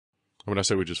When I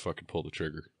say we just fucking pull the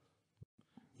trigger.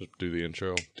 Just do the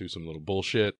intro, do some little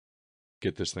bullshit,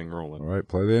 get this thing rolling. All right,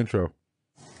 play the intro.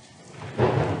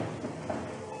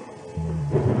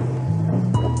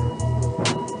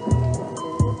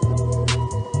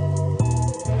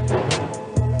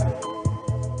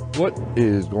 What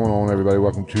is going on, everybody?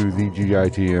 Welcome to the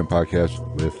GITM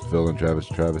podcast with Phil and Travis.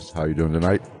 Travis, how you doing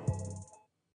tonight?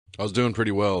 I was doing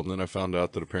pretty well, and then I found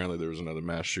out that apparently there was another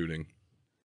mass shooting.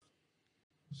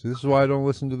 See, this is why I don't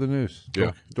listen to the news.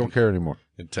 Yeah. Don't care anymore.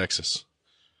 In Texas.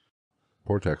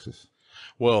 Poor Texas.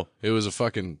 Well, it was a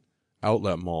fucking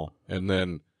outlet mall, and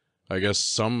then I guess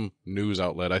some news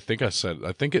outlet, I think it said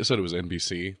it was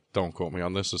NBC, don't quote me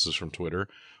on this is from Twitter,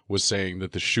 was saying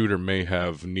that the shooter may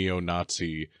have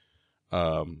neo-Nazi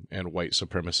and white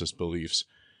supremacist beliefs.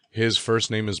 His first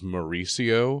name is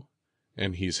Mauricio,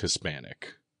 and he's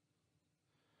Hispanic.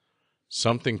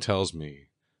 Something tells me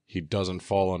he doesn't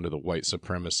fall under the white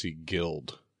supremacy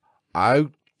guild. I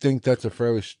think that's a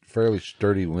fairly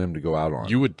sturdy limb to go out on.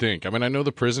 You would think. I mean, I know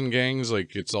the prison gangs,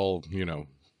 like, it's all,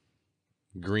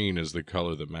 green is the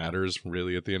color that matters,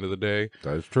 really, at the end of the day.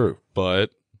 That is true.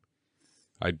 But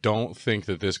I don't think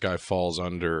that this guy falls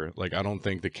under, like, I don't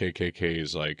think the KKK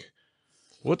is like,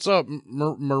 what's up,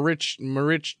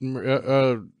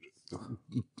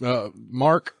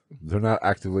 Mark? They're not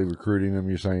actively recruiting them,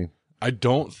 you're saying? I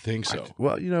don't think so.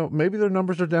 Well, maybe their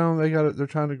numbers are down. They're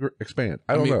trying to expand.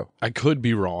 I don't know. I could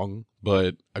be wrong,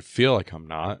 but I feel like I'm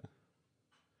not.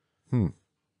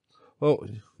 Well,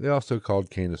 they also called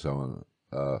Candace Owen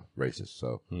racist.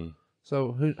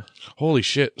 So who? Holy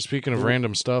shit! Speaking of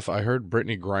random stuff, I heard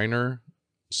Brittany Griner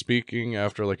speaking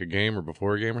after like a game or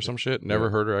before a game or some shit. Never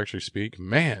heard her actually speak.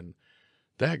 Man,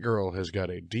 that girl has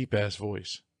got a deep ass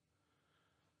voice.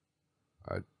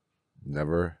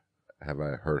 Never have I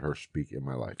heard her speak in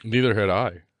my life. Neither had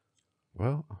I.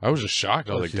 Well, I was just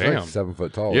shocked. I was like, she's damn. Like 7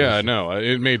 foot tall. Yeah, I know.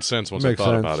 It made sense once I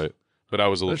thought about it. But I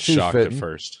was a little shocked at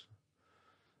first.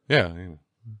 Yeah.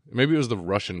 Maybe it was the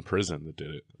Russian prison that did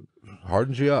it.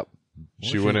 Hardened you up.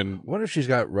 She went in. Wonder if she's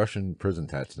got Russian prison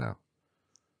tats now.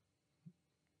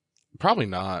 Probably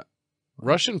not.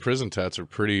 Russian prison tats are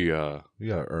pretty... You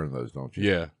gotta earn those, don't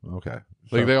you? Yeah. Okay.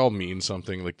 Like, they all mean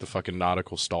something. Like, the fucking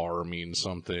nautical star means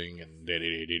something. And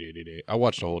I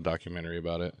watched a whole documentary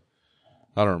about it.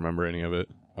 I don't remember any of it.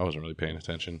 I wasn't really paying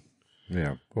attention.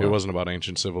 Yeah. Well, it wasn't about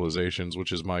ancient civilizations,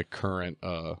 which is my current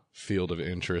field of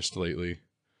interest lately.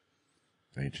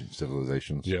 Ancient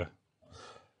civilizations? Yeah.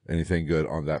 Anything good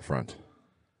on that front?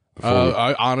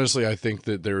 I think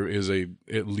that there is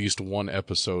at least one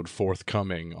episode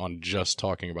forthcoming on just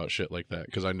talking about shit like that,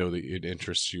 because I know that it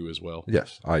interests you as well.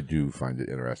 Yes, I do find it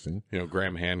interesting.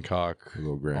 Graham Hancock, a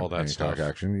little Graham all that Hancock stuff.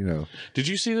 Action, Did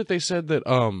you see that they said that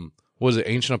was it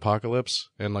Ancient Apocalypse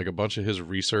and like a bunch of his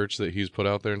research that he's put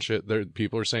out there and shit?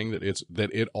 People are saying that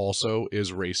it also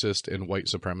is racist and white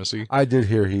supremacy. I did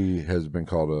hear he has been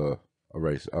called a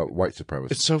white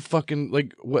supremacist. It's so fucking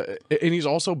like what, and he's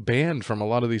also banned from a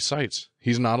lot of these sites.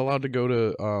 He's not allowed to go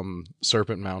to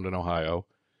Serpent Mound in Ohio.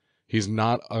 He's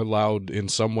not allowed in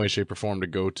some way, shape, or form to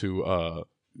go to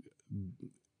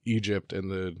Egypt and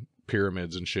the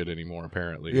pyramids and shit anymore.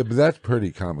 Apparently, yeah, but that's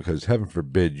pretty common because heaven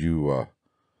forbid you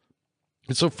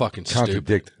it's so fucking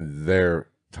contradict stupid. Their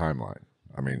timeline.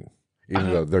 I mean, even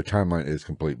though their timeline is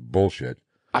complete bullshit.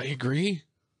 I agree,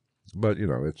 but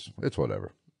it's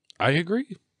whatever. I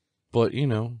agree, but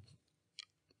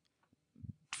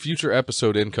future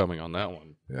episode incoming on that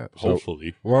one. Yeah,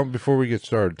 hopefully. Well, before we get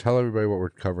started, tell everybody what we're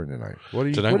covering tonight. What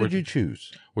did you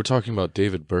choose? We're talking about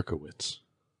David Berkowitz,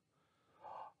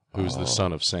 who's the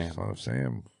son of Sam. Son of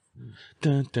Sam.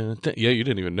 Dun, dun, dun. Yeah, you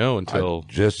didn't even know until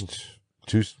just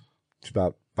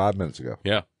about 5 minutes ago.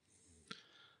 Yeah,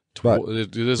 but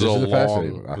this is a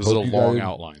long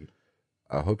outline.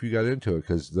 I hope you got into it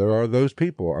because there are those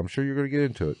people. I'm sure you're going to get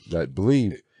into it that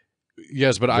believe.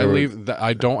 Yes, but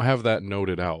I don't have that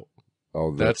noted out.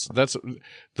 Oh, that's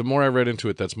the more I read into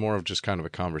it, that's more of just kind of a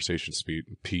conversation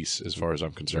piece as far as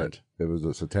I'm concerned. It was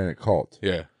a satanic cult.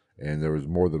 Yeah, and there was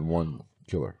more than one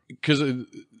killer. Because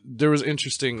there was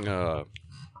interesting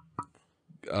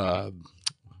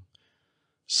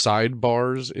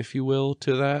sidebars, if you will,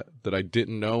 to that I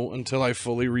didn't know until I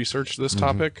fully researched this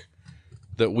topic.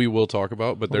 That we will talk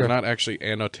about, but they're not actually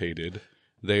annotated.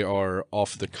 They are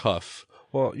off the cuff.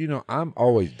 Well, I'm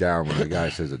always down when the guy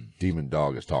says a demon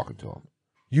dog is talking to him.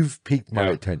 You've piqued my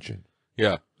attention.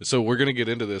 Yeah. So we're going to get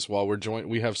into this while we're joined.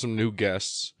 We have some new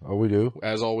guests. Oh, we do?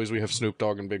 As always, we have Snoop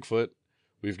Dogg and Bigfoot.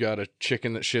 We've got a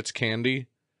chicken that shits candy,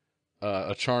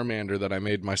 a Charmander that I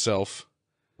made myself.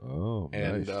 Oh,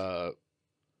 and nice.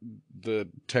 the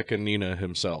Tekanina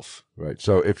himself. Right.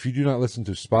 So if you do not listen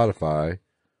to Spotify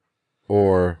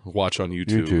or Watch on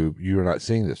YouTube. you are not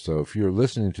seeing this. So if you're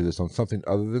listening to this on something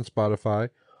other than Spotify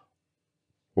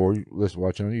or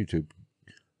watching on YouTube,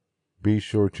 be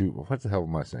sure to. What the hell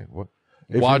am I saying? What?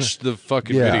 Watch the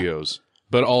fucking videos.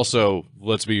 But also,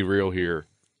 let's be real here.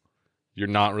 You're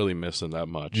not really missing that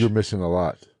much. You're missing a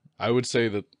lot. I would say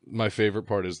that my favorite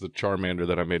part is the Charmander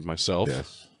that I made myself.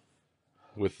 Yes.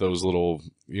 With those little,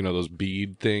 those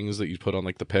bead things that you put on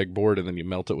like the pegboard and then you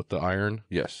melt it with the iron.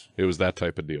 Yes. It was that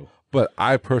type of deal. But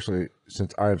I personally,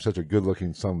 since I am such a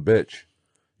good-looking bitch,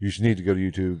 you should need to go to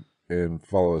YouTube and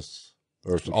follow us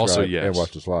or subscribe also, yes. and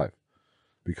watch us live.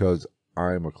 Because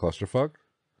I am a clusterfuck.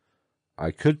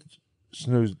 I could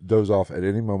doze off at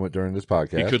any moment during this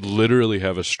podcast. He could literally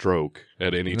have a stroke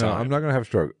at any time. No, I'm not going to have a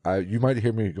stroke. You might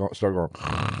hear me start going.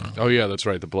 Oh, yeah, that's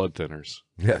right. The blood thinners.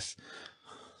 Yes.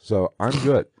 So I'm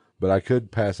good, but I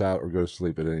could pass out or go to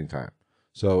sleep at any time.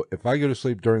 So if I go to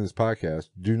sleep during this podcast,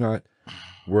 do not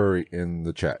worry in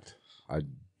the chat. I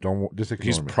don't just ignore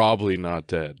He's me. probably not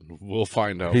dead. We'll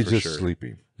find out. He's for just sure.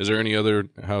 sleeping. Is there any other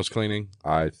house cleaning?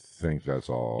 I think that's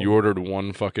all. You ordered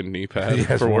one fucking knee pad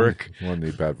Yes, for work? One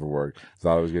knee pad for work.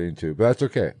 Thought I was getting two, but that's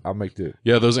okay. I'll make do.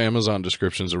 Yeah, those Amazon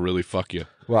descriptions will really fuck you.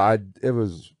 Well,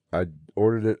 I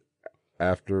ordered it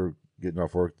after getting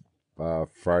off work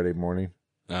Friday morning.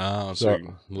 Oh, so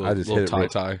I just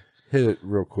hit it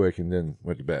real quick and then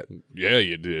went to bed. Yeah,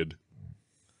 you did.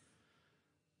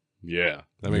 Yeah,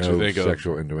 that makes no me think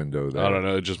sexual innuendo there. I don't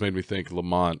know. It just made me think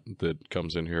Lamont that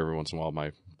comes in here every once in a while.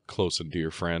 My close and dear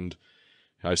friend.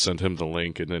 I sent him the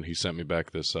link, and then he sent me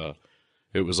back this.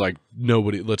 It was like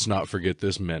let's not forget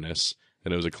this menace,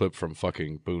 and it was a clip from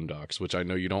fucking Boondocks, which I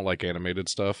know you don't like animated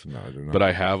stuff. No, I do not. But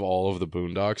I have all of the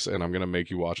Boondocks, and I'm gonna make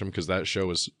you watch them because that show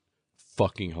is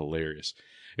fucking hilarious.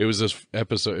 It was this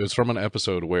episode. It was from an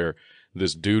episode where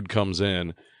this dude comes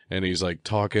in and he's like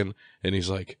talking, and he's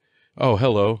like, "Oh,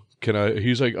 hello. Can I?"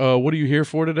 He's like, "What are you here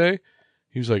for today?"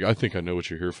 He's like, "I think I know what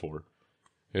you're here for."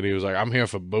 And he was like, "I'm here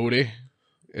for booty."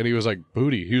 And he was like,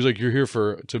 "Booty?" He was like, "You're here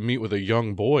to meet with a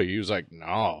young boy." He was like,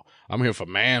 "No, I'm here for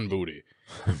man booty."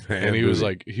 And he was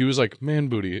like, "Man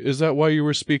booty, is that why you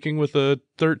were speaking with a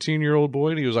 13-year-old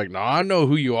boy?" And he was like, "No, I know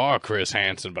who you are, Chris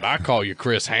Hansen, but I call you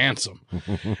Chris Handsome."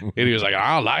 And he was like,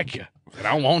 "I like you, and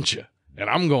I want you, and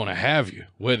I'm going to have you,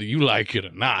 whether you like it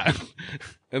or not."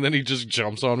 And then he just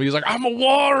jumps on me. He's like, "I'm a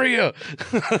warrior."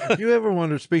 You ever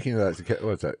wonder, speaking of that,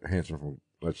 what's that, Hansen from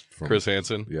Chris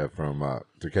Hansen? Yeah, from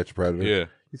To Catch a Predator. Yeah.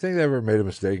 You think they ever made a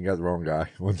mistake and got the wrong guy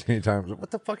once any time?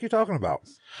 What the fuck are you talking about?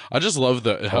 I just love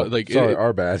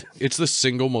our bad. It's the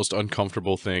single most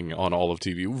uncomfortable thing on all of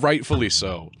TV, rightfully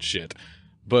so. Shit,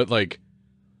 but like,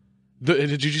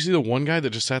 did you see the one guy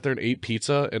that just sat there and ate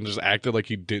pizza and just acted like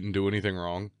he didn't do anything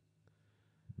wrong?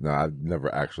 No, I've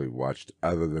never actually watched,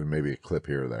 other than maybe a clip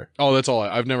here or there. Oh, that's all.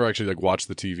 I've never actually watched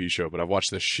the TV show, but I've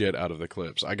watched the shit out of the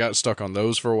clips. I got stuck on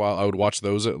those for a while. I would watch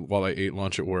those while I ate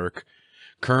lunch at work.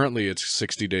 Currently, it's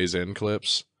 60 Days In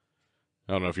clips.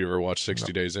 I don't know if you ever watched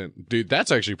 60 Days In. Dude,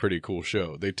 that's actually a pretty cool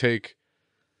show. They take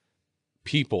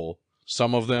people.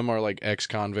 Some of them are like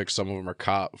ex-convicts. Some of them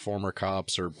are former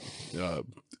cops or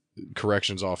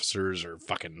corrections officers, or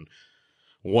fucking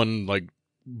one like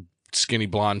skinny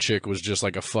blonde chick was just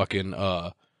like a fucking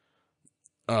like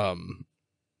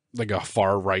a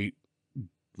far right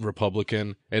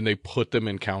Republican, and they put them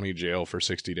in county jail for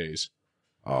 60 days.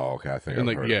 Oh, okay. I think and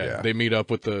I've heard it, they meet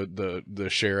up with the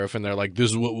sheriff, and they're like,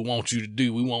 "This is what we want you to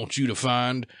do. We want you to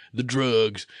find the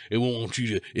drugs, and we want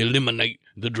you to eliminate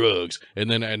the drugs."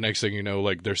 And then next thing you know,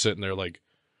 like, they're sitting there like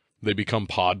they become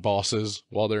pod bosses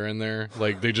while they're in there.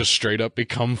 Like, they just straight up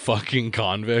become fucking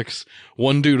convicts.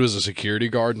 One dude was a security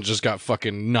guard and just got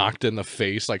fucking knocked in the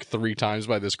face like 3 times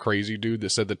by this crazy dude that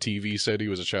said the TV said he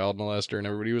was a child molester, and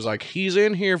everybody was like, "He's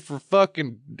in here for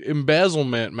fucking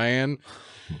embezzlement, man."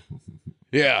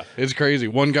 Yeah, it's crazy.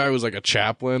 One guy was like a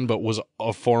chaplain, but was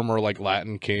a former like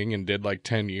Latin king and did like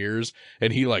 10 years.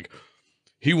 And he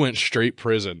went straight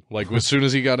prison. Like, as soon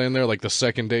as he got in there, like the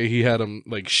second day, he had him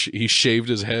like he shaved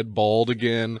his head bald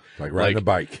again. Like riding a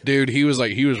bike. Dude, he was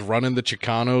running the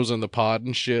Chicanos and the pod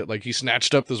and shit. Like, he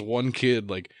snatched up this one kid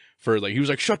like for like, he was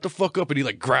like, "Shut the fuck up," and he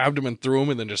like grabbed him and threw him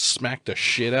and then just smacked the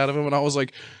shit out of him. And I was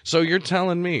like, so you're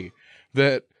telling me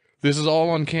that this is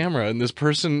all on camera, and this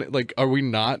person, like,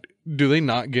 do they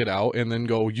not get out and then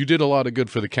go, "You did a lot of good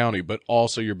for the county, but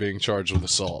also you're being charged with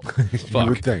assault"? Fuck. You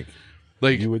would think.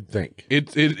 Like, you would think.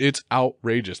 It's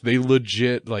outrageous. They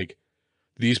legit, like,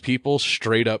 these people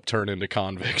straight up turn into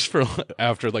convicts for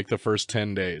after like the first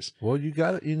 10 days. Well, you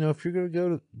got to, if you're going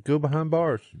to go behind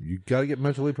bars, you got to get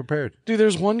mentally prepared. Dude,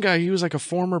 there's one guy, he was like a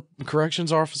former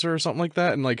corrections officer or something like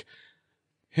that, and like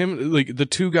him, like the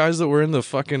two guys that were in the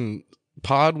fucking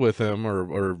pod with him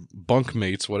or bunk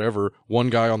mates, whatever, one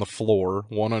guy on the floor,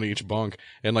 one on each bunk,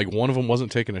 and like one of them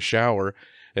wasn't taking a shower.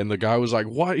 And the guy was like,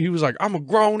 what? He was like, I'm a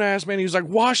grown ass man. He was like,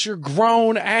 wash your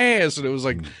grown ass. And it was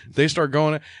like, they start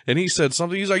going, and he said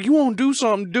something. He's like, you won't do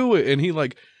something, do it. And he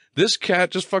like, this cat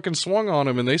just fucking swung on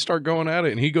him, and they start going at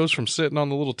it. And he goes from sitting on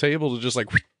the little table to just like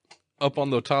up on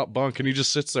the top bunk, and he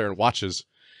just sits there and watches.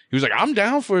 He was like, I'm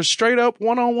down for a straight up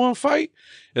one-on-one fight.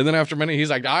 And then after a minute, he's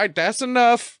like, all right, that's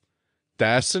enough.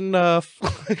 That's enough.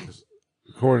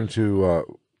 According to,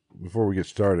 before we get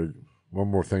started, one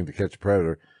more thing to Catch a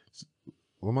Predator.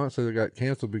 Lamont said it got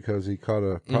canceled because he caught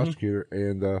a prosecutor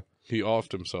and he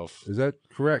offed himself. Is that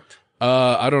correct?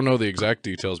 I don't know the exact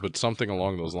details, but something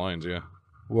along those lines, yeah.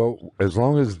 Well, as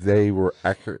long as they were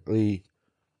accurately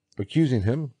accusing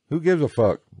him, who gives a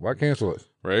fuck? Why cancel it?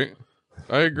 Right?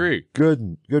 I agree.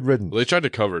 Good riddance. Well, they tried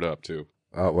to cover it up too.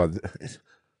 Well,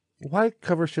 why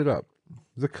cover shit up?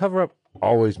 The cover up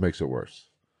always makes it worse.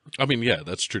 I mean, yeah,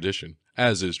 that's tradition,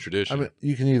 as is tradition. I mean,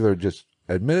 you can either just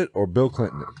admit it or Bill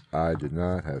Clinton it. I did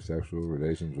not have sexual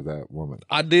relations with that woman.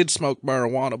 I did smoke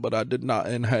marijuana, but I did not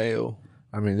inhale.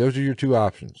 I mean, those are your two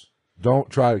options. Don't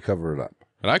try to cover it up.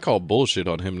 And I call bullshit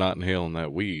on him not inhaling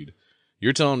that weed.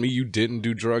 You're telling me you didn't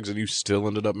do drugs and you still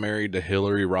ended up married to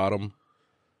Hillary Rodham?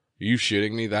 Are you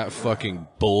shitting me? That fucking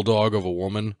bulldog of a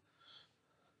woman?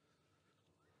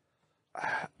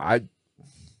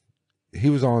 He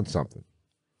was on something.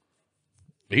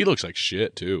 He looks like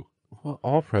shit, too. Well,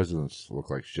 all presidents look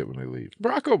like shit when they leave.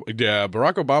 Barack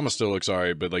Obama still looks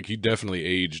alright, but like he definitely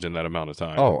aged in that amount of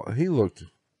time. Oh, he went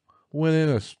in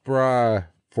a spry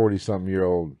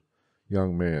 40-something-year-old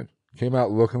young man. Came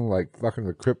out looking like fucking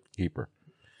the Crypt Keeper.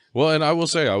 Well, and I will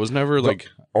say, I was never like...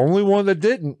 Only one that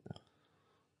didn't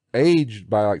aged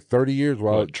by like 30 years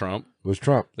while Trump? Was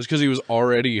Trump. That's because he was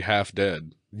already half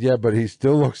dead. Yeah, but he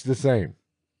still looks the same.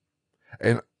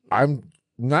 And I'm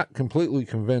not completely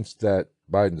convinced that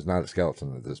Biden's not a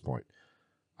skeleton at this point.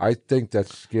 I think that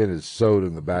skin is sewed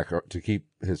in the back to keep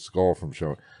his skull from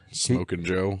showing. Smoking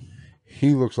Joe.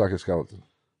 He looks like a skeleton.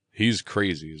 He's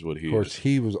crazy is what he is. Of course,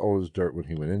 he was old as dirt when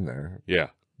he went in there. Yeah.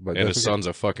 But and his son's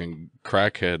a fucking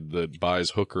crackhead that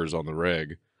buys hookers on the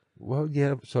reg. Well,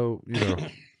 yeah, so,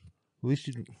 at least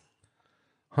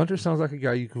Hunter sounds like a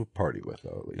guy you could party with,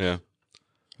 though, at least. Yeah.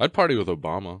 I'd party with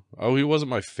Obama. Oh, he wasn't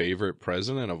my favorite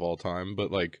president of all time,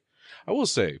 but, like, I will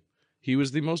say, he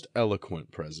was the most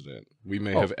eloquent president we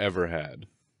may have ever had.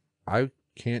 I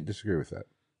can't disagree with that.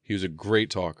 He was a great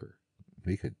talker.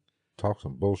 He could talk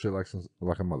some bullshit like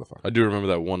a motherfucker. I do remember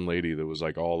that one lady that was,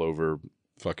 like, all over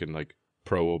fucking, like,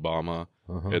 pro-Obama,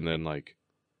 and then, like,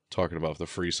 talking about the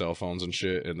free cell phones and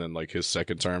shit, and then, like, his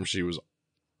second term, she was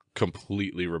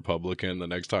completely Republican. The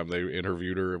next time they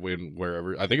interviewed her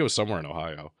wherever, I think it was somewhere in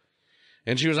Ohio,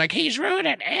 and she was like, he's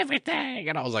ruining everything,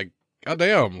 and I was like, God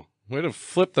damn, way to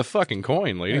flip the fucking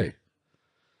coin, lady. Hey.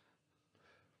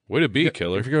 Way to be,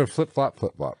 killer. If you're gonna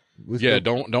flip-flop. Yeah,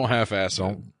 don't half-ass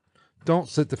it. Don't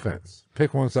sit the fence.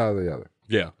 Pick one side or the other.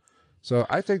 Yeah. So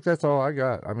I think that's all I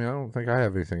got. I mean, I don't think I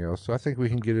have anything else. So I think we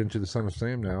can get into the Son of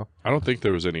Sam now. I don't think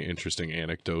there was any interesting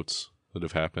anecdotes that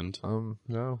have happened.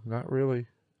 No, not really.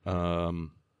 I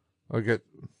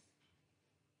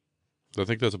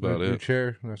think that's about it. New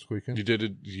chair next weekend. You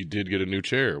did get a new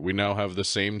chair. We now have the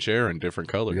same chair in different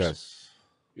colors. Yes.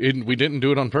 We didn't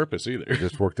do it on purpose either. It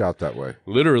just worked out that way.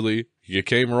 Literally, you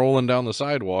came rolling down the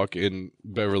sidewalk in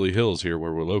Beverly Hills here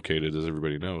where we're located, as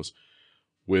everybody knows,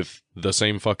 with the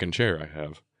same fucking chair I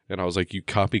have. And I was like, you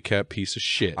copycat piece of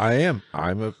shit. I am.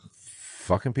 I'm a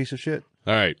fucking piece of shit.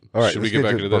 All right. Should we get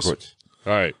back into this? Berkowitz.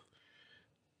 All right.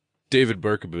 David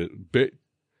Berkowitz.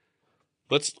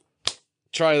 Let's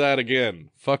try that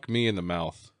again. Fuck me in the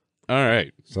mouth. All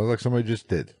right. Sounds like somebody just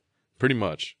did. Pretty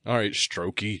much. All right,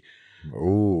 Strokey.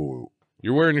 Oh.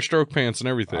 You're wearing your stroke pants and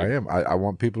everything. I am. I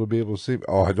want people to be able to see.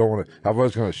 Oh, I don't want to. I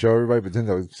was going to show everybody, but then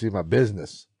they'll see my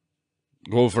business.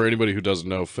 Well, for anybody who doesn't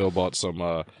know, Phil bought some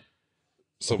like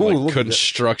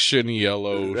construction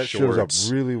yellow that shorts. That shows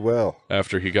up really well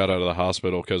after he got out of the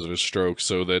hospital because of his stroke,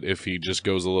 so that if he just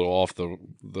goes a little off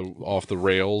the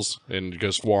rails and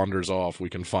just wanders off, we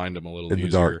can find him a little easier.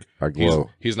 In the dark, I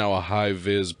glow. He's now a high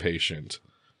vis patient,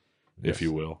 if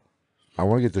you will. I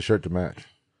want to get the shirt to match.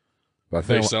 But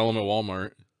they sell them at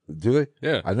Walmart. Do they?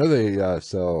 Yeah, I know they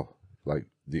sell like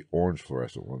the orange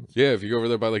fluorescent ones. Yeah, if you go over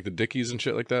there by like the Dickies and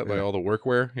shit like that, like all the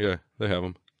workwear, yeah, they have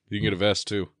them. You can get a vest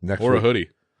too, a hoodie.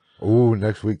 Oh,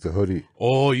 next week the hoodie.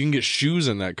 Oh, you can get shoes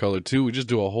in that color too. We just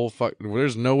do a whole fuck.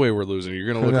 There's no way we're losing.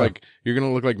 You're gonna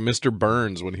look like Mr.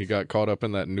 Burns when he got caught up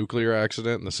in that nuclear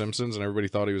accident in The Simpsons, and everybody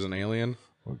thought he was an alien.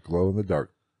 We'll glow in the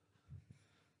dark.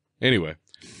 Anyway,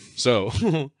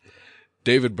 so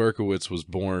David Berkowitz was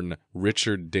born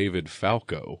Richard David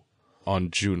Falco on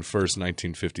June 1st,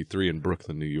 1953, in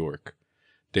Brooklyn, New York.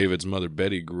 David's mother,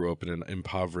 Betty, grew up in an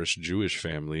impoverished Jewish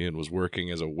family and was working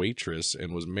as a waitress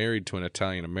and was married to an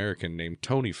Italian-American named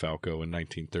Tony Falco in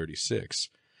 1936.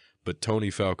 But Tony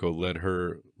Falco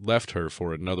left her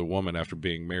for another woman after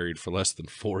being married for less than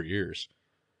 4 years.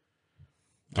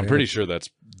 I'm pretty sure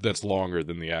that's longer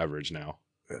than the average now.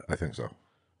 I think so.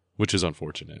 Which is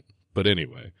unfortunate. But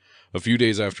anyway, a few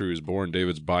days after he was born,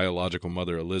 David's biological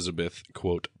mother, Elizabeth,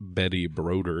 quote, Betty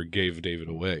Broder, gave David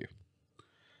away.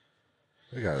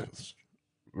 They got a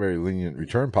very lenient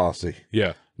return policy.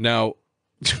 Yeah. Now,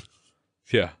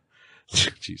 yeah.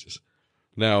 Jesus.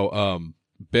 Now,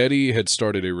 Betty had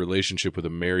started a relationship with a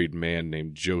married man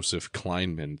named Joseph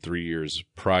Kleinman 3 years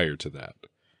prior to that.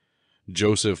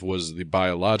 Joseph was the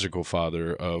biological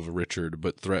father of Richard,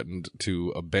 but threatened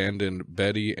to abandon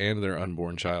Betty and their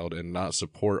unborn child and not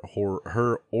support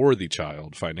her or the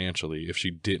child financially if she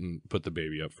didn't put the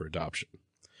baby up for adoption.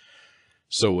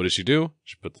 So what did she do?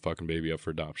 She put the fucking baby up for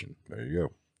adoption. There you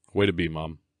go. Way to be,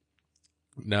 Mom.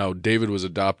 Now, David was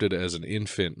adopted as an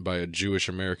infant by a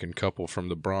Jewish-American couple from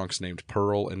the Bronx named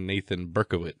Pearl and Nathan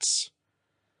Berkowitz.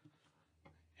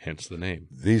 Hence the name.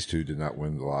 These two did not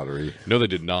win the lottery. No, they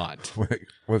did not. When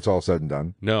it's all said and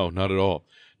done. No, not at all.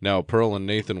 Now, Pearl and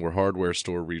Nathan were hardware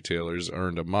store retailers,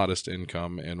 earned a modest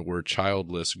income, and were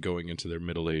childless going into their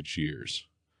middle-aged years.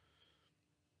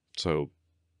 So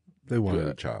they wanted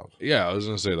a child. Yeah, I was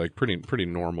going to say, like, pretty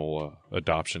normal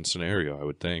adoption scenario, I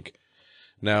would think.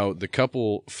 Now, the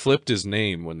couple flipped his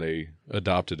name when they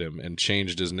adopted him and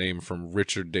changed his name from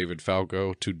Richard David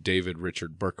Falco to David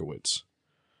Richard Berkowitz.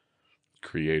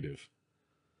 Creative.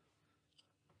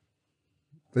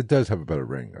 It does have a better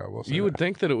ring, I will say. You would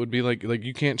think that it would be like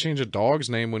you can't change a dog's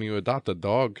name when you adopt a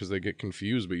dog because they get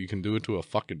confused, but you can do it to a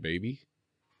fucking baby?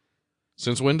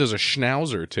 Since when does a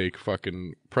schnauzer take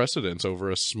fucking precedence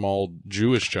over a small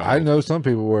Jewish child? I know some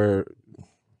people where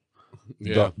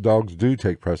dogs do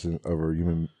take precedence over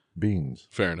human beings.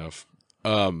 Fair enough.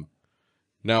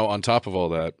 Now, on top of all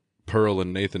that, Pearl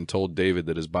and Nathan told David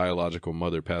that his biological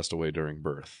mother passed away during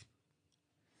birth.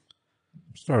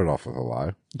 Started off with a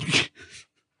lie.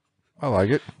 I like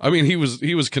it. I mean, he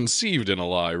was conceived in a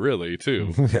lie, really,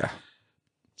 too. Yeah.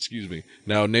 Excuse me.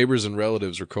 Now, neighbors and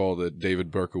relatives recall that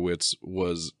David Berkowitz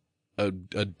was a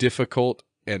difficult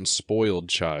and spoiled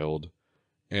child,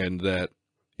 and that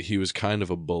he was kind of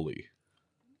a bully.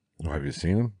 Oh, have you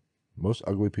seen him? Most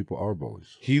ugly people are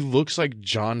bullies. He looks like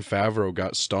Jon Favreau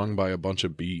got stung by a bunch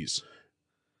of bees.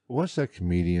 What's that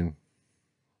comedian?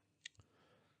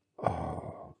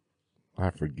 Oh,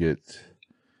 I forget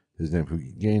his name. Who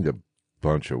gained a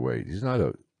bunch of weight. He's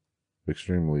not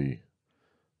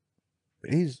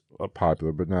he's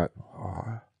popular, but not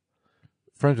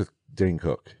friends with Dane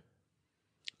Cook.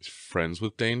 He's friends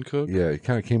with Dane Cook? Yeah, he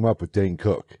kind of came up with Dane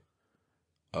Cook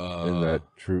in that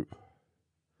troop.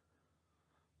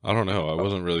 I don't know. I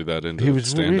wasn't really that into. He was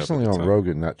stand-up recently at the on time.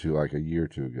 Rogan, not too like a year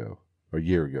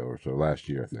or so, last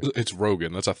year, I think. It's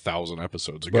Rogan. That's 1,000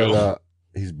 episodes ago. But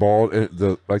he's bald.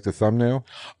 The thumbnail.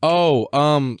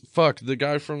 Oh, fuck, the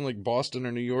guy from like Boston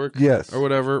or New York, Yes, or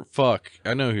whatever. Fuck,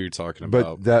 I know who you're talking but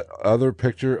about. that other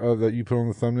picture that you put on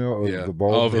the thumbnail of the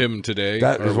bald of him today.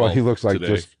 That is what he looks like.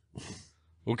 Today. Just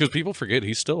well, because people forget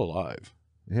he's still alive.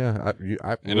 Yeah,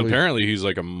 and apparently he's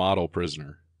like a model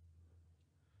prisoner.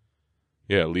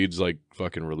 Yeah, leads like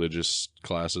fucking religious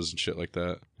classes and shit like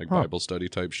that, like Bible study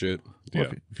type shit. Well,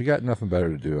 yeah, if you got nothing better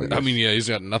to do, I mean, yeah, he's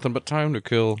got nothing but time to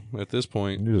kill at this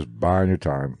point. You're just buying your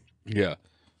time. Yeah.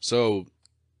 So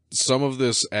some of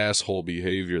this asshole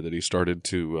behavior that he started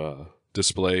to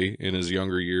display in his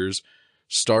younger years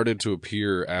started to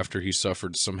appear after he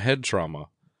suffered some head trauma,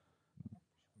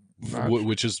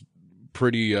 which is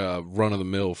pretty run of the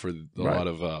mill for a lot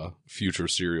of future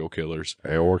serial killers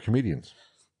or comedians.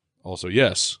 Also,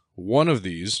 yes, one of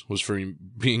these was from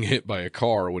being hit by a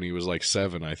car when he was like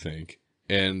 7, I think,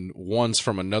 and once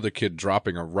from another kid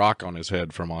dropping a rock on his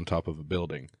head from on top of a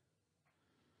building.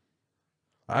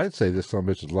 I'd say this son of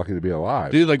a bitch is lucky to be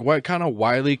alive. Dude, like, what kind of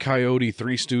Wile E. Coyote,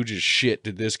 Three Stooges shit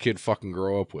did this kid fucking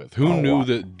grow up with? Who knew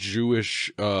that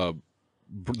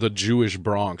the Jewish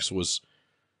Bronx was,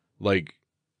 like,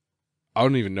 I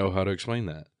don't even know how to explain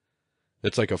that.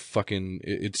 It's like a fucking,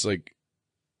 it's like,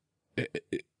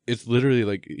 it's literally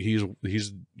like he's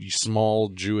small,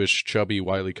 Jewish, chubby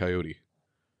Wile E. Coyote.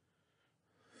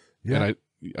 Yeah. And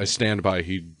I stand by.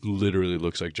 He literally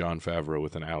looks like Jon Favreau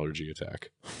with an allergy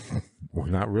attack. Well,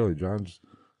 not really. John's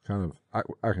kind of,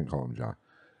 I can call him John,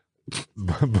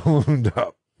 ballooned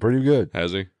up pretty good.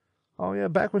 Has he? Oh, yeah.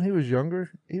 Back when he was younger,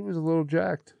 he was a little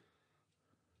jacked.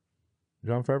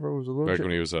 Jon Favreau was a little Back jacked.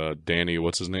 when he was Danny,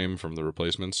 what's his name from The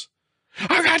Replacements?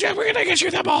 Oh, God, we're going to get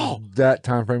you the ball. That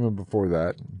time frame and before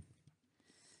that,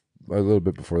 a little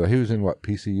bit before that, he was in what,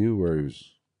 PCU, where he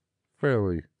was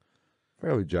fairly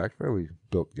jacked, fairly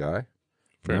built guy.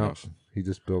 Fair enough. He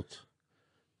just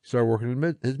started working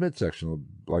in his midsection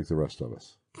like the rest of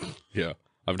us. Yeah.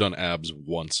 I've done abs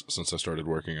once since I started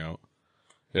working out.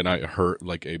 And I hurt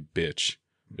like a bitch.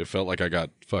 It felt like I got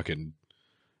fucking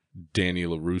Danny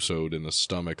LaRusso'd in the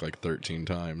stomach like 13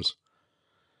 times.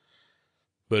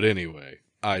 But anyway,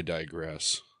 I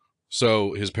digress.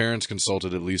 So his parents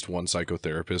consulted at least one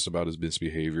psychotherapist about his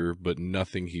misbehavior, but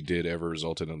nothing he did ever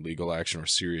resulted in legal action or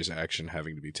serious action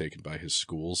having to be taken by his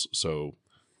schools. So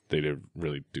they didn't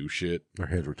really do shit. Their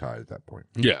hands were tied at that point.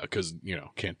 Yeah, because,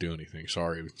 can't do anything.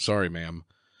 Sorry, ma'am.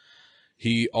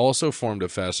 He also formed a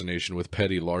fascination with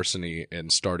petty larceny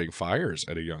and starting fires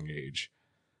at a young age.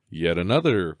 Yet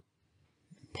another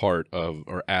part of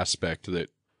or aspect that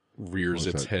rears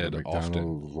its head often.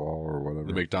 McDonald's law or whatever.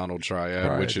 The McDonald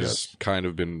triad, which has kind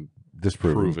of been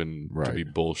disproven to be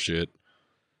bullshit.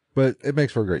 But it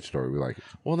makes for a great story. We like it.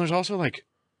 Well, and there's also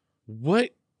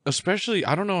especially,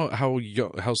 I don't know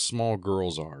how small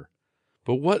girls are,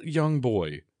 but what young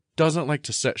boy doesn't like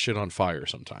to set shit on fire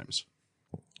sometimes?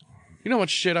 You know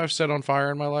what shit I've set on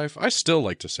fire in my life? I still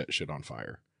like to set shit on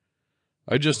fire.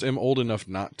 I just am old enough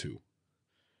not to.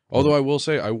 Although I will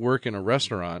say I work in a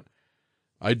restaurant.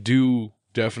 I do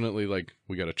definitely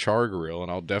we got a char grill,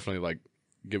 and I'll definitely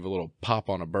give a little pop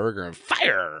on a burger and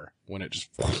fire when it just.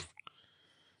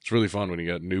 It's really fun when you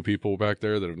got new people back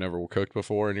there that have never cooked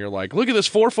before, and you're like, look at this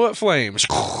 4-foot flame.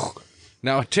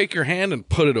 Now take your hand and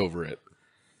put it over it.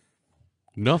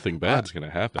 Nothing bad's going to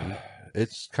happen.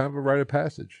 It's kind of a rite of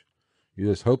passage. You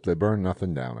just hope they burn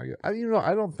nothing down, I guess.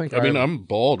 I don't think... I'm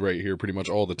bald right here pretty much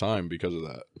all the time because of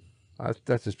that.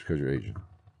 That's just because you're Asian.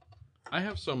 I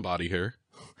have some body hair.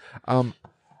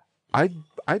 I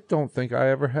don't think I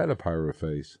ever had a pyro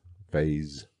phase.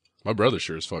 My brother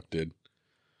sure as fuck did.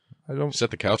 He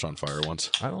set the couch on fire once.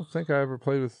 I don't think I ever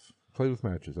played with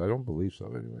matches. I don't believe so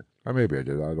anyway. Or maybe I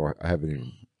did. I haven't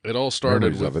even. It all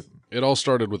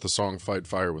started with the song "Fight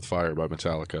Fire with Fire" by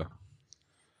Metallica.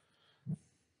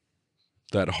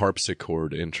 That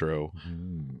harpsichord intro.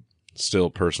 Still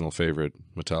personal favorite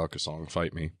Metallica song,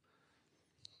 "Fight Me."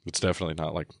 It's definitely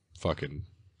not like fucking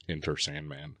Enter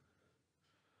Sandman.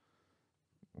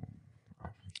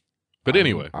 But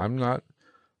anyway, I'm not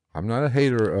a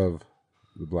hater of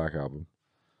the Black Album.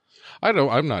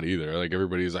 I'm not either.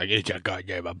 Everybody's like, it's a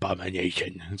goddamn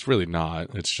abomination. It's really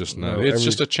not. It's just not. It's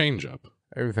just a change up.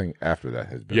 Everything after that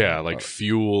has been.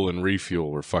 Fuel and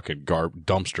Refuel were fucking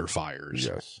dumpster fires.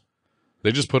 Yes.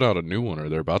 They just put out a new one, or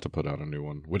they're about to put out a new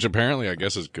one, which apparently I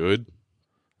guess is good.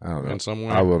 I don't know. In some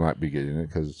way. I will not be getting it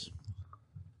because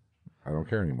I don't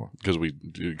care anymore. Because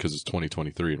it's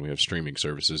 2023 and we have streaming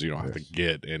services. You don't have to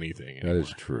get anything anymore. That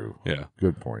is true. Yeah.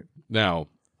 Good point. Now,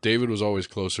 David was always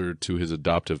closer to his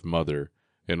adoptive mother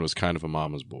and was kind of a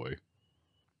mama's boy.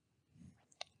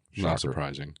 Shocker. Not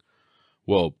surprising.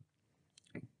 Well,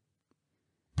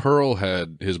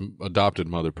 his adopted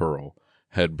mother, Pearl,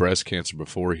 had breast cancer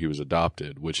before he was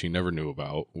adopted, which he never knew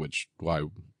about, why,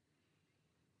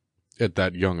 at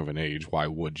that young of an age, why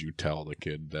would you tell the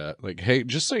kid that? Hey,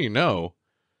 just so you know,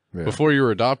 before you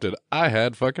were adopted, I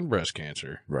had fucking breast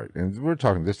cancer. Right. And we're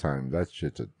talking this time, that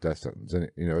shit's a death sentence.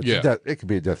 And, it could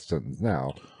be a death sentence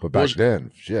now, but back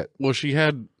then, shit. Well, she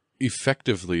had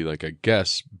effectively, I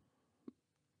guess,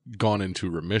 gone into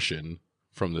remission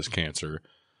from this cancer,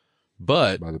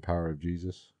 but... By the power of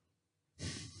Jesus?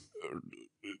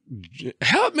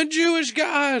 Help me, Jewish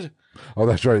God! Oh,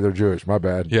 that's right. They're Jewish. My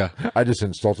bad. Yeah. I just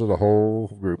insulted a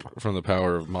whole group. From the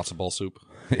power of matzo ball soup.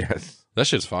 Yes. That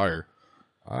shit's fire.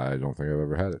 I don't think I've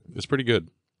ever had it. It's pretty good.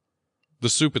 The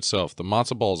soup itself, the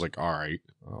matzo ball is all right.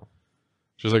 Oh.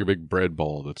 It's just like a big bread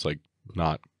ball that's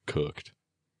not cooked.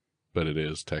 But it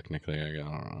is technically. I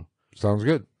don't know. Sounds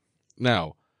good.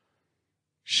 Now,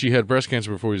 she had breast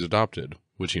cancer before he was adopted,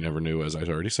 which he never knew, as I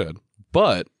already said.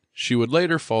 But she would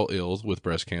later fall ill with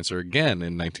breast cancer again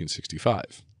in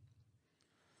 1965.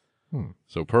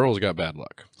 So Pearl's got bad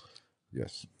luck.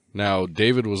 Yes. Now,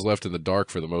 David was left in the dark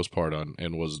for the most part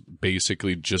and was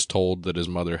basically just told that his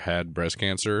mother had breast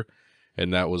cancer,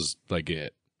 and that was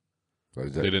it.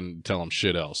 They didn't tell him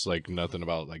shit else. Nothing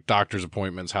about doctor's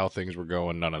appointments, how things were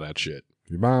going, none of that shit.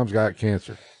 Your mom's got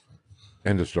cancer.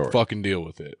 End of story. Fucking deal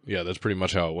with it. Yeah, that's pretty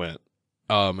much how it went.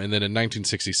 And then in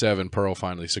 1967, Pearl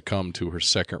finally succumbed to her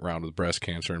second round of breast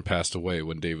cancer and passed away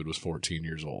when David was 14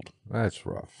 years old. That's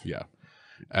rough. Yeah.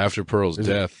 After Pearl's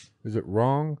death... Is it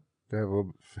wrong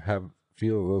to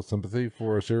feel a little sympathy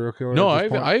for a serial killer? No,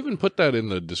 I even put that in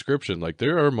the description. Like,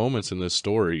 there are moments in this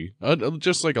story,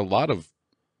 just like a lot of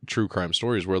true crime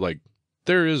stories, where, like,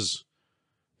 there is,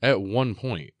 at one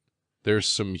point, there's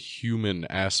some human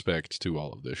aspect to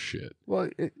all of this shit. Well,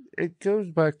 it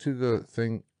goes back to the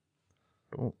thing.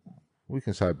 We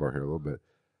can sidebar here a little bit.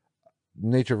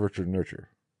 Nature versus nurture.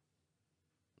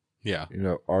 Yeah. You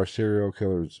know, are serial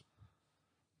killers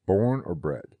born or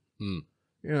bred? Mm.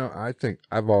 You know, I think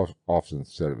I've often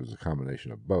said it was a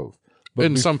combination of both. But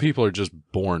And some people are just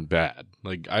born bad.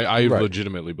 Like, I Right.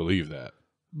 legitimately believe that.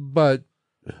 But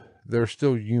they're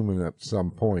still human at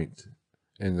some point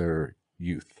in their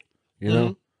youth, you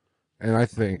know? And I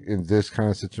think in this kind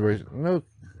of situation, no,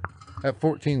 at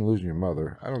 14 losing your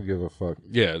mother, I don't give a fuck.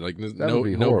 Yeah, like, no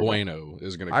bueno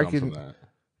is going to come from that.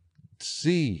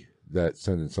 See that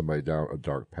sending somebody down a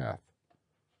dark path.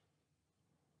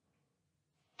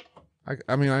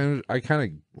 I mean, I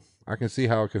can see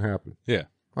how it can happen. Yeah.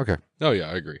 Okay. Oh, yeah,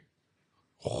 I agree.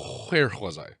 Where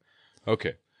was I?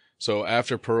 Okay. So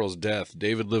after Pearl's death,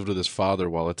 David lived with his father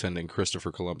while attending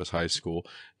Christopher Columbus High School,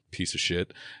 piece of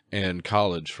shit, and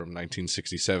college from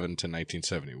 1967 to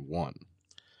 1971.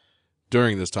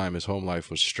 During this time, his home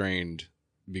life was strained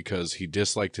because he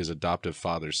disliked his adoptive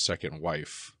father's second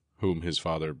wife, whom his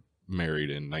father married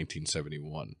in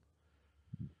 1971.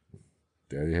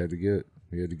 Daddy had to get it.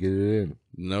 He had to get it in.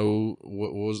 No,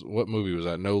 what movie was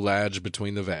that? No Ladge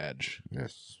Between the Vag.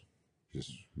 Yes.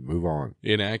 Just move on.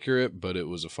 Inaccurate, but it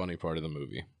was a funny part of the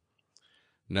movie.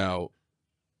 Now,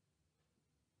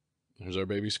 here's our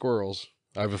baby squirrels.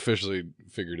 I've officially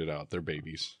figured it out. They're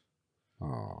babies.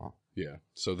 Oh. Yeah,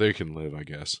 so they can live, I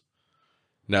guess.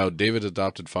 Now, David's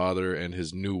adopted father and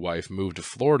his new wife moved to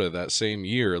Florida that same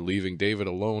year, leaving David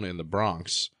alone in the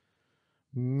Bronx.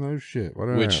 No shit. What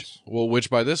an ass. Which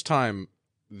by this time,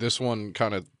 this one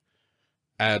kind of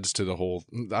adds to the whole,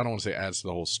 I don't want to say adds to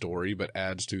the whole story, but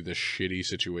adds to the shitty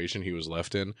situation he was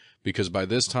left in. Because by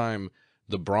this time,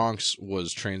 the Bronx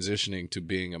was transitioning to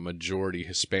being a majority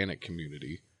Hispanic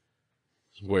community.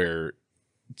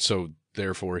 So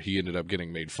therefore, he ended up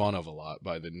getting made fun of a lot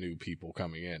by the new people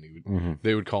coming in.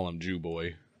 They would call him Jew Boy.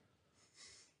 It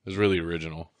was really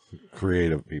original.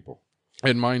 Creative people.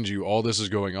 And mind you, all this is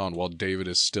going on while David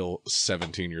is still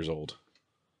 17 years old.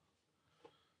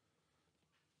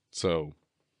 So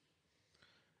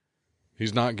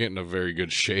he's not getting a very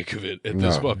good shake of it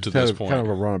up to this point. Kind of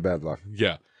a run of bad luck.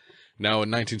 Yeah. Now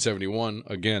in 1971,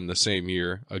 again, the same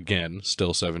year, again,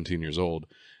 still 17 years old,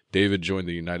 David joined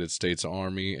the United States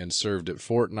Army and served at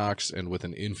Fort Knox and with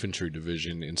an infantry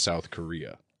division in South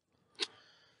Korea.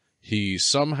 He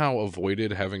somehow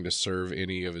avoided having to serve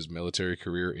any of his military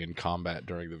career in combat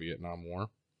during the Vietnam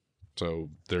War. So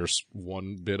there's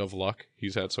one bit of luck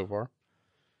he's had so far.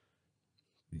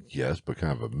 Yes, but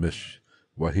kind of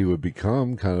what he would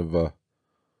become, kind of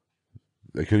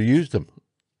they could have used him.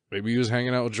 Maybe he was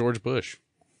hanging out with George Bush.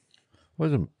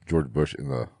 Wasn't George Bush in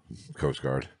the Coast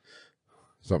Guard?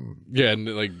 Something. Yeah, and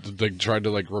like they tried to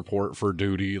like report for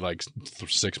duty like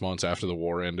 6 months after the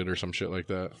war ended or some shit like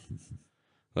that.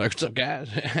 Like, what's up, guys?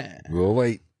 A little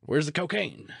late. Where's the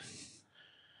cocaine?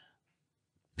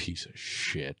 Piece of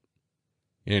shit.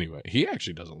 Anyway, he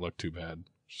actually doesn't look too bad,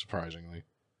 surprisingly.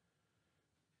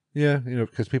 Yeah, you know,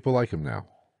 because people like him now.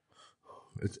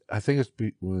 I think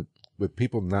it's with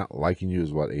people not liking you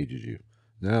is what ages you.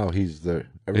 Now he's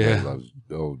everybody loves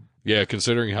old. Yeah,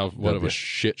 considering what of a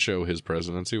shit show his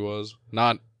presidency was.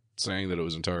 Not saying that it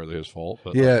was entirely his fault,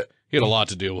 but yeah, like, he had a lot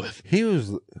to deal with. He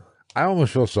was. I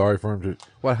almost feel sorry for him.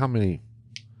 How many?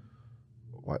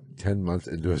 10 months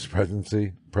into his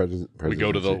presidency?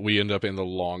 We end up in the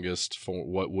longest,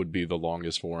 what would be the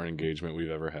longest foreign engagement we've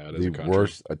ever had as a country. The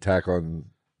worst attack on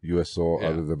U.S. soil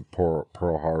other than Pearl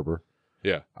Harbor.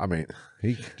 Yeah. I mean,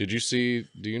 do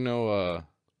you know,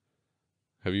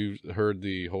 have you heard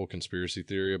the whole conspiracy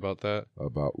theory about that?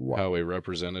 About what? How a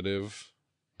representative,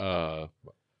 we're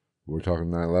talking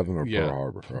 9/11 or Pearl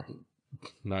Harbor?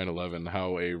 9/11,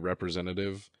 how a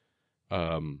representative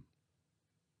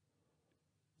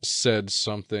said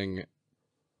something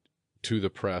to the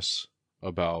press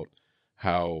about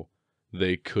how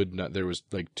they could not, there was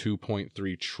like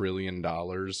 $2.3 trillion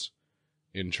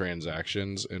in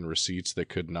transactions and receipts that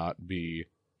could not be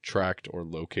tracked or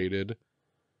located.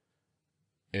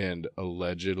 And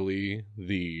allegedly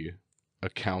the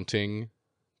accounting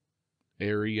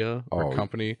area or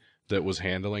company that was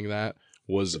handling that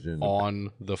was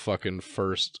on the fucking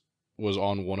first, was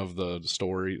on one of the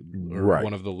story, or Right.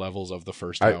 one of the levels of the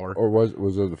first tower. Or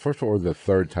was it the first one or the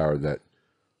third tower that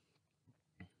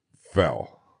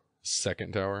fell?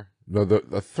 Second tower? No,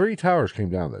 the three towers came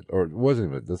down. That, or it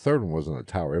wasn't even, the third one wasn't a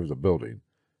tower. It was a building.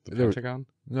 The Pentagon?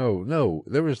 No.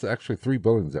 There was actually 3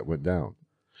 buildings that went down.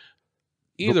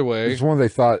 Either way. It's one they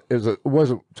thought, it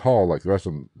wasn't tall like the rest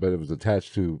of them, but it was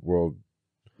attached to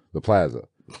the plaza.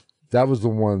 That was the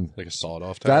one. Like a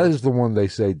sawed-off tower? That is the one they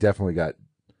say definitely got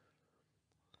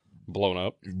blown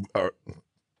up.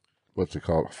 What's it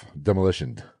called?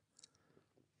 Demolitioned.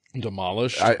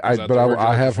 Demolished?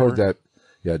 I have heard that.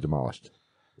 Yeah, demolished.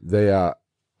 I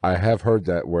have heard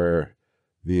that where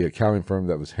the accounting firm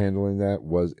that was handling that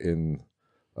was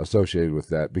associated with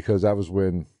that, because that was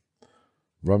when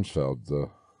Rumsfeld,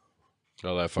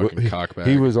 that fucking cockbag.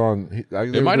 he was on.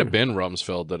 It might have been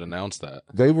Rumsfeld that announced that.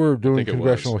 They were doing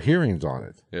congressional hearings on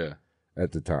it. Yeah.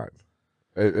 At the time,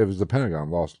 it was the Pentagon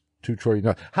lost $2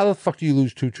 trillion. How the fuck do you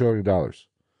lose $2 trillion?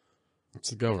 It's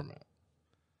the government.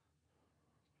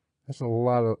 That's a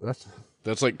lot of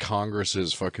That's like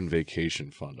Congress's fucking vacation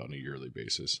fund on a yearly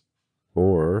basis.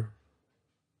 Or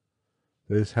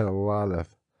they just had a lot of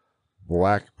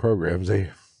black programs they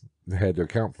had to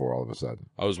account for all of a sudden.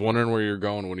 I was wondering where you're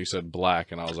going when you said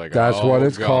black, and I was like, that's what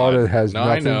it's called. It has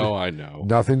nothing. I know.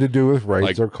 Nothing to do with race.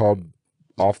 Like, they're called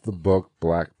off the book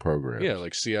black programs. Yeah,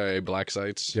 like CIA black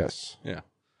sites. Yes. Yeah.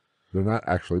 They're not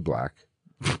actually black.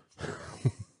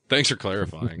 Thanks for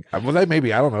clarifying. Well, they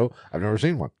maybe. I don't know. I've never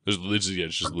seen one. It's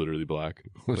just literally black.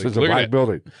 This is a black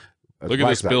building. Look at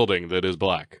this building that is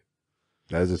black.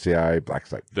 That is a CIA black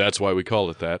site. That's why we call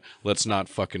it that. Let's not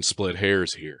fucking split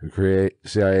hairs here. The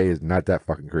CIA is not that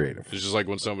fucking creative. It's just like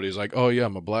when somebody's like, oh yeah,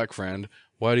 I'm a black friend.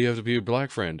 Why do you have to be a black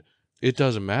friend? It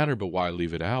doesn't matter, but why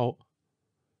leave it out?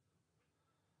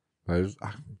 I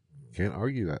can't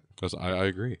argue that. I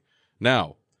agree.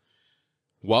 Now,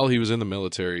 while he was in the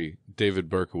military, David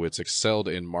Berkowitz excelled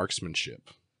in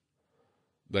marksmanship.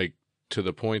 Like, to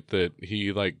the point that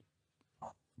he, like,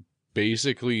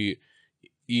 basically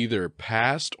either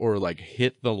passed or, like,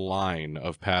 hit the line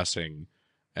of passing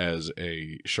as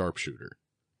a sharpshooter.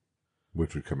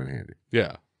 Which would come in handy.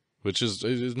 Yeah. Which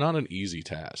is not an easy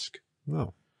task.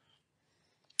 No.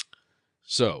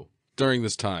 So, during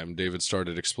this time, David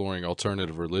started exploring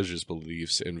alternative religious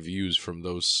beliefs and views from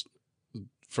those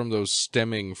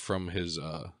stemming from his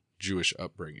Jewish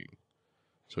upbringing.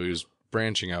 So he was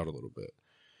branching out a little bit.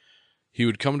 He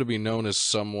would come to be known as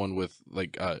someone with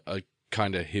like a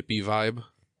kind of hippie vibe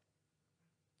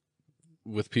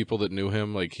with people that knew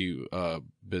him. Like he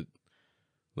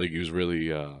was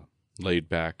really laid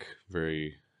back,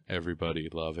 very everybody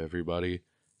love everybody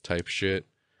type shit.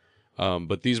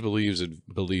 But these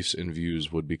beliefs and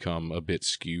views would become a bit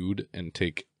skewed and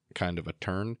take kind of a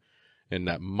turn. And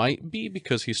that might be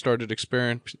because he started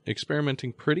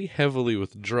experimenting pretty heavily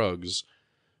with drugs,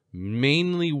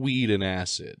 mainly weed and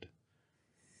acid.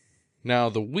 Now,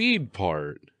 the weed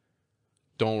part,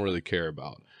 don't really care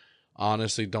about.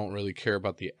 Honestly, don't really care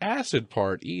about the acid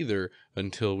part either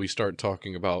until we start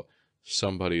talking about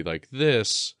somebody like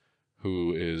this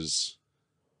who is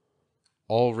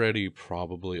already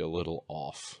probably a little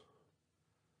off.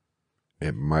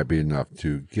 It might be enough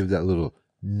to give that little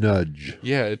nudge.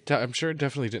 Yeah, I'm sure it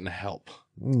definitely didn't help.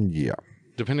 Yeah.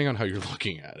 Depending on how you're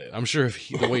looking at it. I'm sure if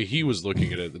the way he was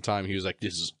looking at it at the time, he was like,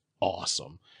 this is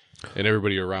awesome. And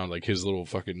everybody around, like his little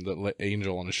fucking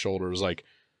angel on his shoulder was like,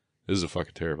 this is a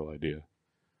fucking terrible idea.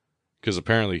 Because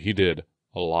apparently he did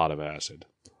a lot of acid.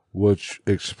 Which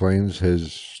explains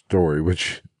his story,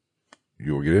 which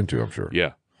you will get into, I'm sure.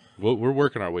 Yeah. Well, we're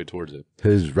working our way towards it.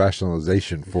 His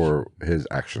rationalization for his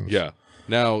actions. Yeah.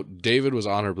 Now, David was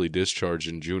honorably discharged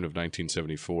in June of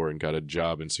 1974 and got a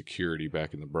job in security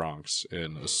back in the Bronx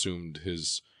and assumed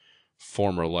his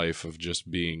former life of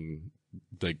just being,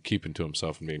 like, keeping to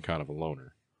himself and being kind of a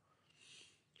loner.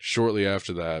 Shortly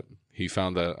after that, he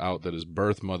found out that his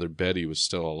birth mother, Betty, was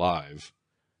still alive,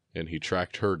 and he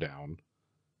tracked her down,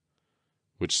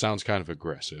 which sounds kind of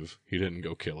aggressive. He didn't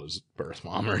go kill his birth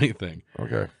mom or anything.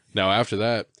 Okay. Now, after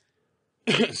that,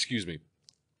 excuse me,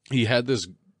 he had this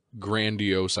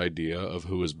grandiose idea of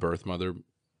who his birth mother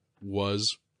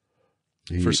was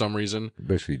for some reason.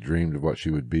 Basically dreamed of what she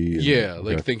would be. Yeah,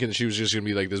 like thinking she was just going to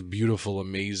be like this beautiful,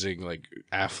 amazing, like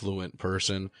affluent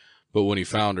person. But when he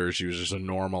found her, she was just a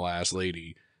normal ass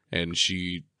lady. And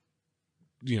she,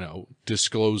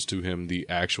 disclosed to him the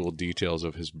actual details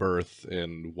of his birth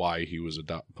and why he was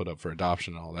put up for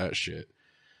adoption and all that shit.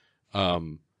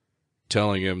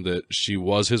 Telling him that she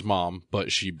was his mom,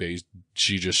 but she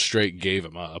just straight gave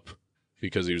him up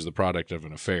because he was the product of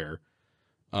an affair.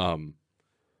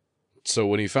 So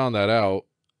when he found that out,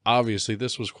 obviously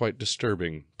this was quite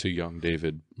disturbing to young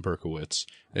David Berkowitz,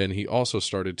 and he also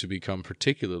started to become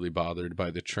particularly bothered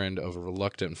by the trend of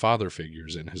reluctant father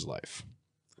figures in his life.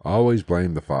 Always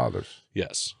blame the fathers.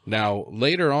 Yes. Now,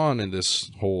 later on in this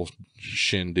whole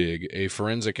shindig, a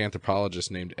forensic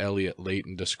anthropologist named Elliot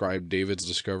Layton described David's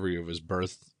discovery of his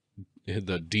birth,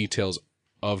 the details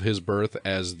of his birth,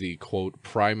 as the, quote,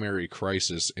 primary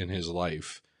crisis in his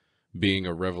life, being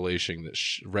a revelation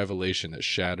that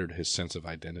shattered his sense of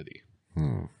identity.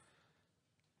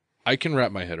 I can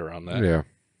wrap my head around that.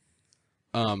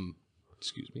 Yeah.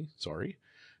 Excuse me. Sorry.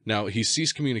 Now, he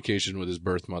ceased communication with his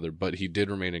birth mother, but he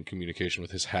did remain in communication with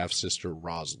his half-sister,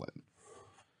 Rosalind.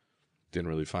 Didn't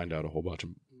really find out a whole bunch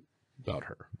about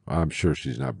her. I'm sure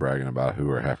she's not bragging about who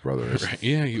her half-brother is. Right.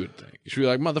 Yeah, you would think. She'd be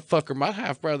like, motherfucker, my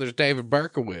half-brother's David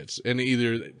Berkowitz. And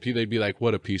either they'd be like,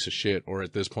 what a piece of shit, or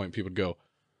at this point, people would go,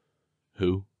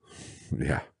 who?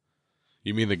 Yeah.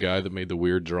 You mean the guy that made the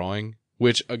weird drawing?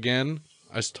 Which, again,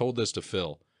 I told this to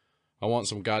Phil. I want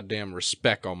some goddamn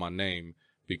respect on my name,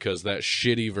 because that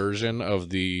shitty version of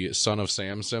the Son of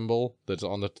Sam symbol that's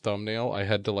on the thumbnail, I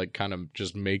had to like kind of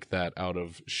just make that out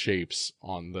of shapes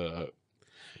on the...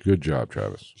 Good job,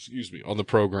 Travis. Excuse me, on the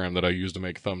program that I use to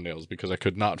make thumbnails, because I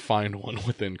could not find one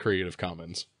within Creative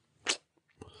Commons.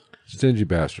 Stingy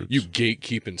bastards. You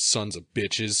gatekeeping sons of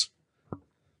bitches.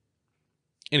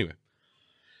 Anyway.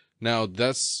 Now,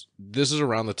 this is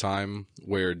around the time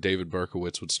where David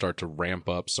Berkowitz would start to ramp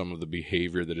up some of the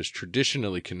behavior that is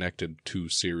traditionally connected to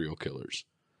serial killers.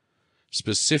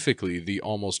 Specifically, the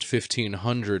almost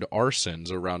 1,500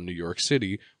 arsons around New York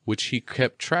City, which he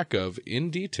kept track of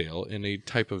in detail in a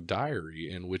type of diary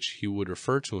in which he would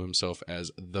refer to himself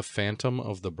as the Phantom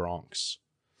of the Bronx.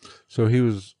 So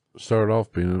he started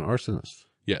off being an arsonist.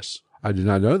 Yes. I did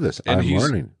not know this. I'm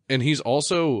learning. And he's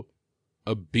also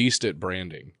a beast at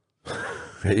branding.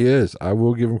 He is. I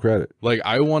will give him credit. Like,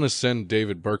 I want to send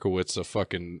David Berkowitz a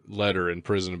fucking letter in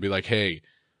prison and be like, hey,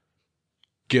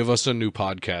 give us a new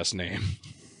podcast name.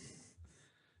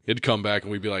 It'd come back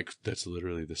and we'd be like, that's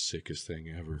literally the sickest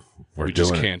thing ever. We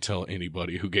just can't tell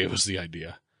anybody who gave us the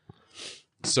idea.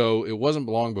 So it wasn't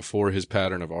long before his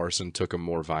pattern of arson took a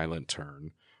more violent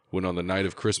turn, when on the night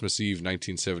of Christmas Eve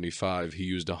 1975, he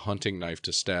used a hunting knife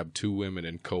to stab 2 women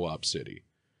in Co-op City,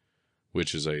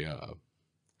 which is a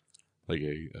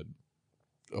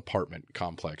apartment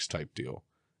complex type deal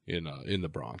in the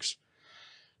Bronx.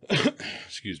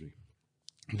 Excuse me.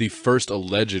 The first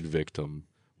alleged victim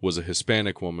was a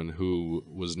Hispanic woman who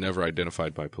was never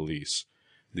identified by police.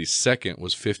 The second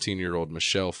was 15-year-old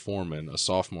Michelle Foreman, a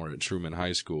sophomore at Truman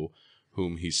High School,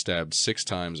 whom he stabbed 6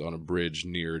 times on a bridge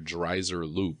near Dreiser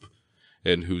Loop,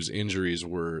 and whose injuries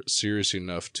were serious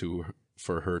enough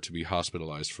for her to be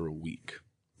hospitalized for a week.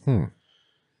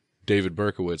 David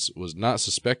Berkowitz was not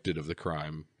suspected of the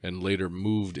crime and later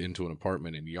moved into an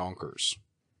apartment in Yonkers.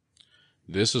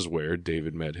 This is where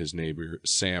David met his neighbor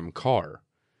Sam Carr,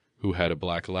 who had a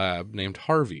black lab named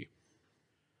Harvey.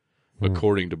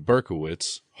 According to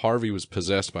Berkowitz, Harvey was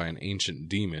possessed by an ancient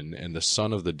demon, and the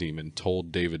son of the demon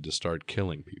told David to start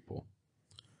killing people.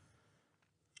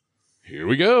 Here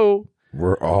we go.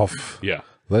 We're off. Yeah.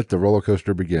 Let the roller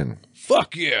coaster begin.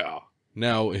 Fuck yeah.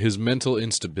 Now, his mental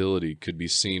instability could be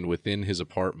seen within his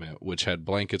apartment, which had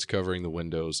blankets covering the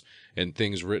windows and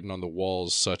things written on the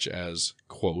walls such as,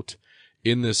 quote,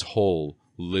 "In this hole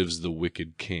lives the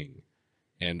wicked king,"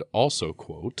 and also,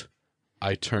 quote,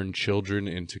 "I turn children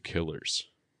into killers."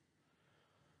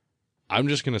 I'm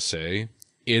just going to say,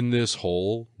 "In this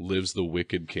hole lives the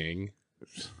wicked king"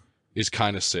 is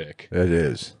kind of sick. It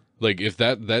is. Like, if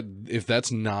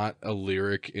that's not a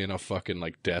lyric in a fucking,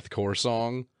 like, deathcore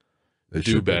song,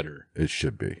 do better. It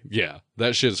should be. Yeah,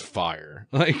 that shit's fire.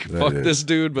 Like, fuck this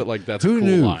dude, but, like, that's a cool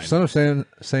knew? line. Son of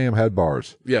Sam had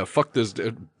bars. Yeah, fuck this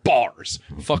dude. Bars.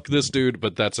 Fuck this dude,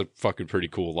 but that's a fucking pretty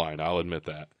cool line. I'll admit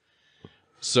that.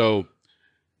 So,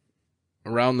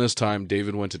 around this time,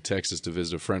 David went to Texas to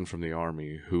visit a friend from the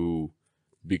Army who,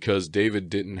 because David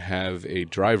didn't have a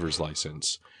driver's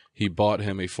license, he bought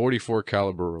him a .44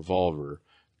 caliber revolver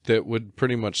that would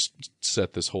pretty much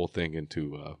set this whole thing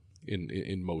into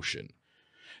in motion.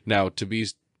 Now,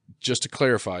 just to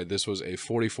clarify, this was a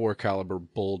 .44 caliber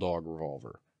bulldog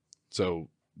revolver. So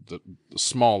the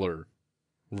smaller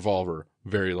revolver,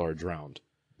 very large round.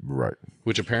 Right.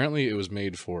 Which apparently it was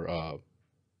made for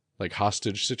like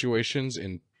hostage situations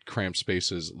in cramped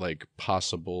spaces, like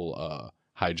possible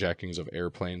hijackings of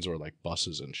airplanes or like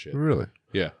buses and shit. Really?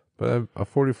 Yeah. But a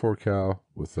 .44 cal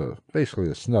with basically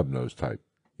a snub nose type.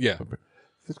 Yeah.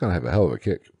 It's going to have a hell of a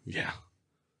kick. Yeah.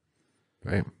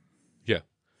 Damn. Yeah.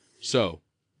 So,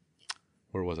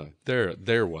 Where was I? There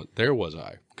was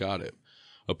I. Got it.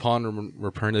 Upon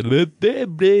returning to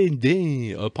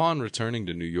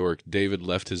New York, David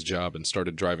left his job and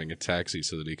started driving a taxi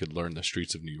so that he could learn the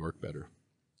streets of New York better.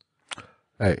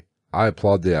 Hey, I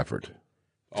applaud the effort.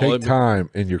 All Take time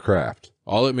in your craft.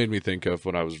 All it made me think of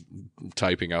when I was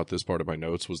typing out this part of my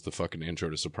notes was the fucking intro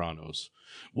to Sopranos.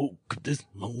 Woke up this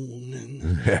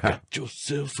morning, got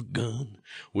yourself a gun.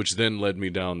 Which then led me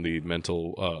down the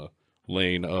mental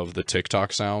lane of the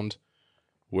TikTok sound,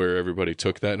 where everybody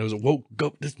took that and it was, woke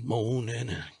up this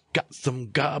morning, got some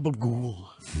gabagool.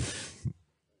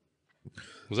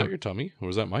 Was that your tummy? Or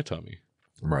was that my tummy?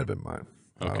 It might have been mine.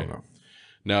 Okay. I don't know.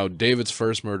 Now, David's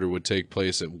first murder would take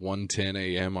place at 1:10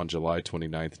 a.m. on July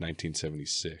 29th,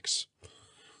 1976.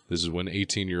 This is when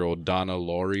 18-year-old Donna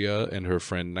Lauria and her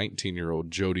friend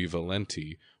 19-year-old Jody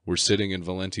Valenti were sitting in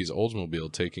Valenti's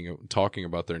Oldsmobile talking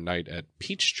about their night at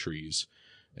Peach Trees,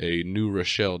 a New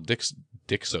Rochelle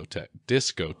discotheque.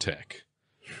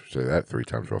 Say that 3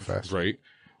 times real fast. Right?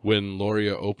 When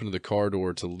Lauria opened the car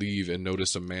door to leave and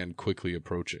noticed a man quickly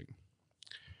approaching.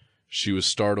 She was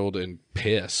startled and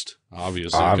pissed,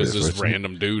 obviously, because this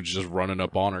random dude's just running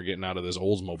up on her, getting out of this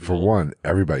Oldsmobile. For one,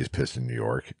 everybody's pissed in New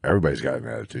York. Everybody's got an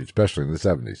attitude, especially in the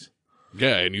 70s.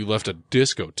 Yeah, and you left a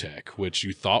discotheque, which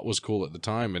you thought was cool at the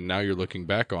time, and now you're looking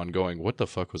back on going, what the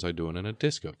fuck was I doing in a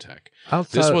discotheque?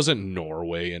 This wasn't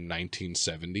Norway in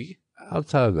 1970.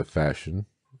 Outside of the fashion,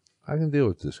 I can deal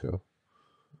with disco.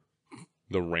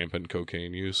 The rampant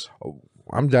cocaine use. Oh,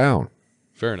 I'm down.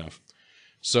 Fair enough.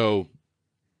 So,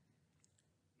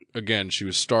 again, she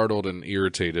was startled and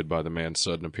irritated by the man's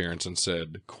sudden appearance and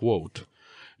said, quote,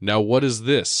 "Now what is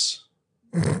this?"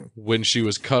 when she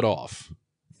was cut off.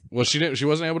 Well, she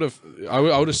wasn't able to. I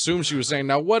would assume she was saying,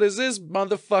 "Now what is this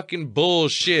motherfucking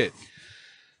bullshit?"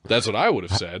 That's what I would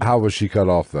have said. How was she cut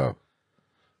off, though?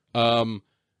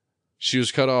 She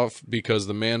was cut off because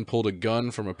the man pulled a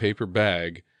gun from a paper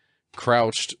bag,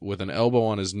 crouched with an elbow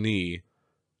on his knee,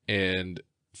 and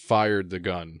fired the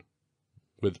gun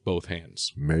with both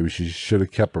hands. Maybe she should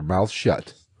have kept her mouth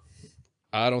shut.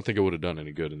 I don't think it would have done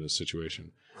any good in this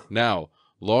situation. Now,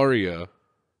 Lauria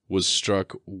was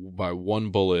struck by one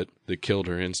bullet that killed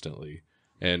her instantly,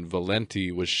 and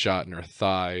Valenti was shot in her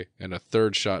thigh, and a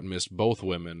third shot missed both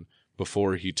women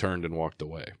before he turned and walked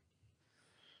away.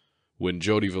 When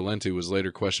Jody Valenti was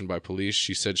later questioned by police,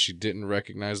 she said she didn't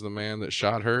recognize the man that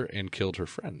shot her and killed her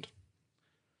friend.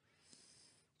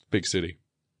 Big city.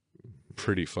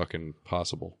 Pretty fucking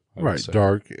possible. Right,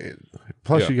 dark.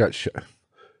 Plus, you got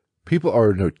people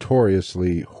are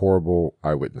notoriously horrible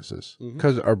eyewitnesses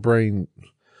because our brain,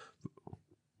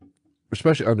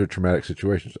 especially under traumatic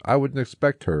situations, I wouldn't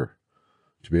expect her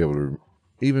to be able to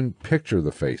even picture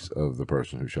the face of the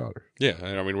person who shot her. Yeah,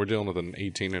 I mean, we're dealing with an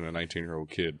 18 and a 19-year-old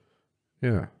kid.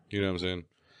 Yeah. You know what I'm saying?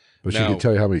 But now, she can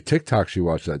tell you how many TikToks she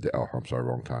watched that day. Oh, I'm sorry,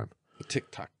 wrong time.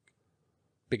 TikTok.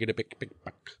 Big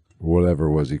buck. Whatever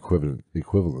was equivalent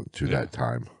to that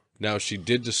time. Now, she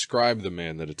did describe the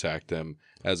man that attacked them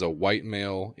as a white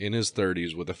male in his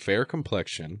 30s with a fair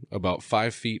complexion, about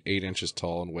 5 feet 8 inches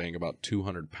tall and weighing about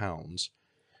 200 pounds.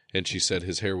 And she said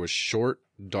his hair was short,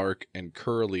 dark, and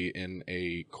curly in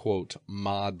a, quote,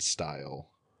 mod style.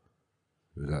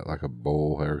 Is that like a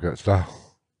bowl haircut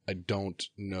style? I don't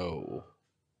know.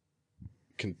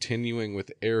 Continuing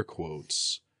with air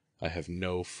quotes, I have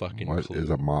no fucking clue. What is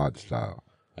a mod style?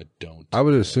 I don't. I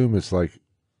would assume it's like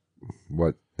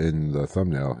what in the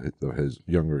thumbnail, his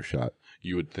younger shot.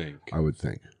 You would think. I would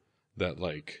think. That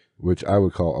like. Which I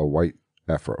would call a white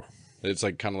afro. It's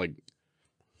like kind of like.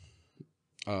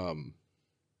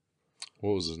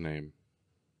 What was his name?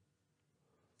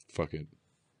 Fuck it.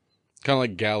 Kind of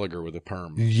like Gallagher with a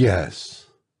perm. Yes.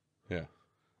 Yeah.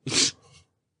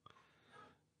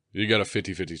 You got a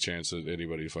 50-50 chance that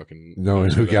anybody fucking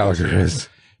knowing who Gallagher is.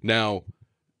 Now,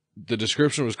 the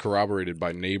description was corroborated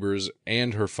by neighbors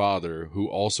and her father, who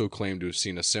also claimed to have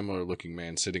seen a similar-looking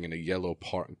man sitting in a yellow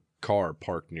car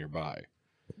parked nearby.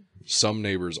 Some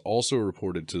neighbors also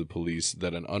reported to the police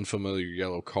that an unfamiliar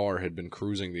yellow car had been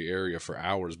cruising the area for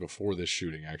hours before this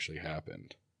shooting actually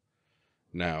happened.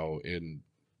 Now, in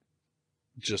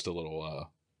just a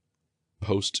little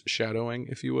post-shadowing,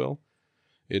 if you will,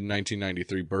 in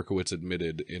 1993, Berkowitz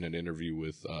admitted in an interview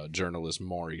with journalist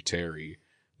Maury Terry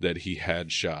that he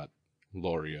had shot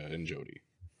Lauria and Jody.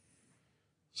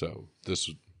 So they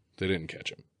didn't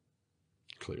catch him,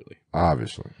 clearly.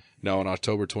 Obviously. Now, on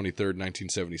October 23rd,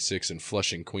 1976, in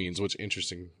Flushing, Queens, which,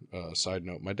 interesting side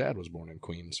note, my dad was born in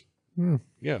Queens.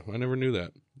 Yeah, I never knew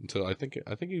that until I think he,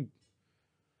 I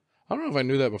don't know if I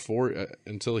knew that before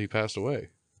until he passed away.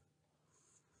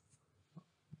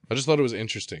 I just thought it was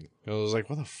interesting. I was like,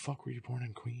 why the fuck were you born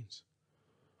in Queens?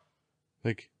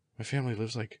 Like, my family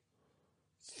lives like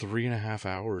 3.5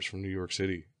 hours from New York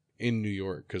City in New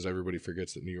York because everybody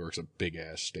forgets that New York's a big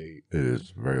ass state. It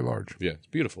is very large. Yeah, it's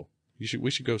beautiful. We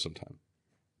should go sometime.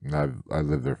 I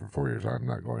lived there for 4 years. I'm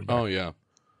not going back. Oh yeah.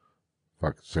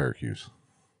 Fuck Syracuse.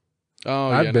 Oh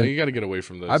yeah. No, you got to get away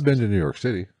from this. I've been to New York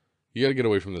City. You got to get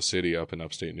away from the city up in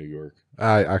upstate New York.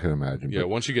 I can imagine. Yeah,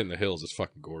 once you get in the hills, it's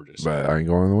fucking gorgeous. But I ain't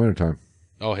going in the wintertime.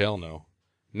 Oh hell no.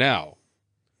 Now,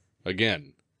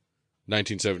 again,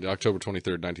 October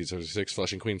 23rd, 1976,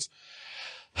 Flushing, Queens.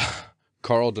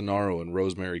 Carl DeNaro and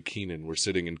Rosemary Keenan were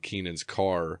sitting in Keenan's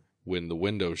car when the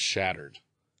windows shattered.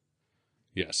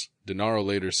 Yes. DeNaro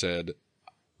later said,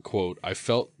 quote, I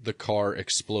felt the car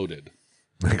exploded.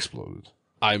 Exploded.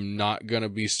 I'm not going to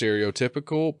be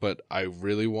stereotypical, but I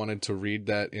really wanted to read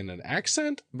that in an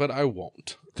accent, but I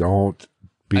won't. Don't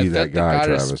be that guy,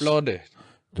 Travis. Exploded.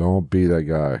 Don't be that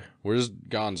guy. Where's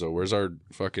Gonzo? Where's our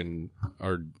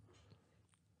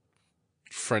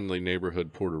friendly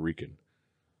neighborhood Puerto Rican?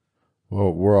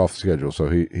 Well, we're off schedule, so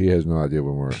he has no idea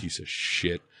when we're... Piece of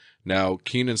shit. Now,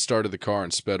 Keenan started the car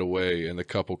and sped away, and the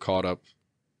couple caught up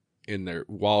in their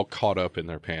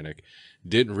panic,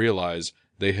 didn't realize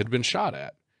they had been shot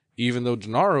at, even though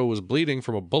DeNaro was bleeding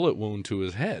from a bullet wound to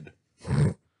his head.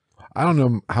 I don't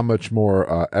know how much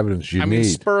more evidence you need. I mean,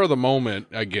 spur of the moment,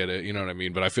 I get it, you know what I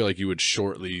mean? But I feel like you would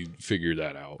shortly figure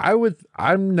that out.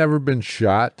 I've never been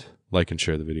shot. Like and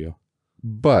share the video.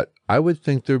 But I would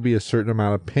think there'd be a certain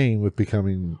amount of pain with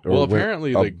becoming... Well,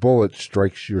 apparently... a bullet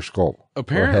strikes your skull.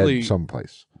 Apparently... Or head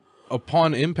someplace.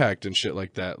 Upon impact and shit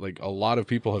like that, like, a lot of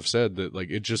people have said that,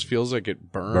 like, it just feels like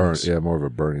it burns. Yeah, more of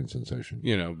a burning sensation.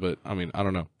 You know, but, I mean, I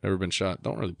don't know. Never been shot.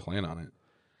 Don't really plan on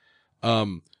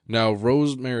it. Now,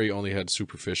 Rosemary only had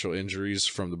superficial injuries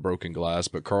from the broken glass,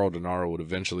 but Carl DeNaro would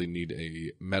eventually need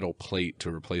a metal plate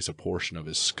to replace a portion of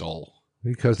his skull.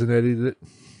 Your cousin Eddie did it?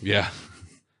 Yeah.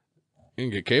 You can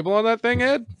get cable on that thing,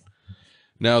 Ed?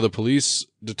 Now, the police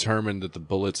determined that the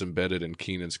bullets embedded in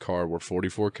Keenan's car were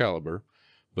 .44 caliber,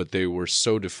 but they were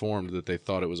so deformed that they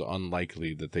thought it was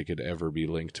unlikely that they could ever be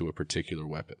linked to a particular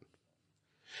weapon.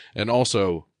 And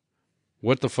also,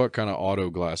 what the fuck kind of auto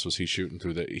glass was he shooting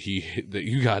through that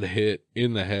you got hit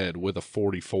in the head with a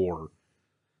 .44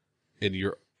 and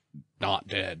you're not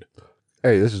dead?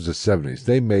 Hey, this is the 70s.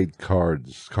 They made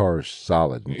cars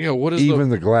solid. Yeah, what is even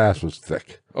the glass was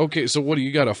thick. Okay, so what do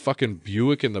you got, a fucking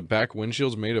Buick and the back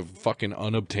windshield's made of fucking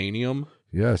unobtainium?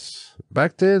 Yes.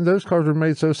 Back then, those cars were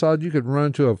made so solid you could run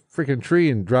into a freaking tree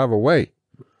and drive away.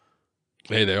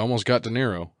 Hey, they almost got De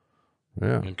Niro.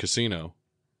 Yeah. In Casino.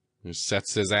 He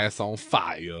sets his ass on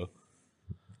fire.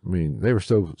 I mean, they were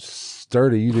so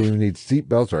sturdy you didn't even need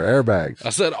seatbelts or airbags. I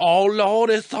said, oh,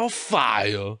 Lord, it's on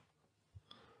fire.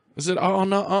 I said, oh,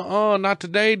 no, not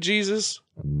today, Jesus.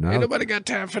 No. Ain't nobody got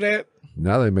time for that.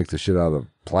 Now they make the shit out of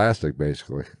plastic,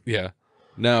 basically. Yeah.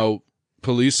 Now,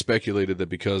 police speculated that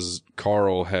because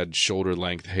Carl had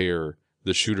shoulder-length hair,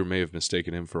 the shooter may have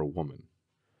mistaken him for a woman.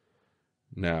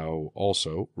 Now,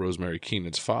 also, Rosemary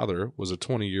Keenan's father was a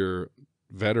 20-year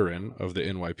veteran of the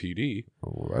NYPD.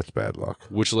 Oh, that's bad luck.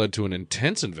 Which led to an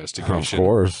intense investigation. Of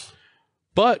course.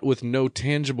 But with no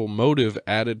tangible motive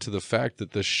added to the fact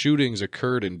that the shootings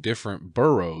occurred in different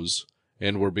boroughs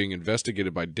and were being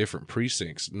investigated by different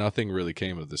precincts, nothing really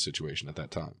came of the situation at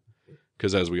that time.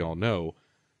 Because as we all know,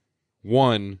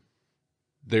 one,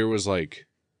 there was like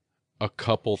a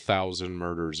couple thousand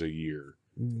murders a year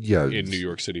in New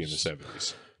York City in the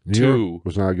 70s. New York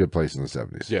was not a good place in the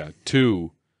 70s. Yeah.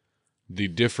 Two, the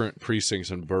different precincts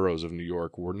and boroughs of New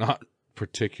York were not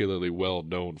particularly well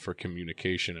known for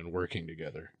communication and working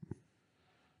together.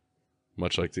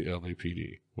 Much like the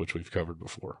LAPD, which we've covered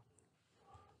before.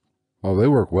 Oh, they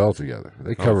work well together.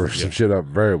 They cover some shit up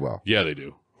very well. Yeah, they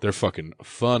do. They're fucking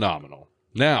phenomenal.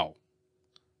 Now,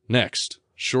 next,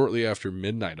 shortly after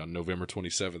midnight on November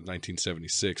 27th,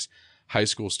 1976, high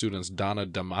school students Donna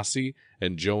Damasi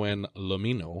and Joanne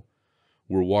Lamino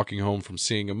were walking home from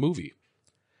seeing a movie.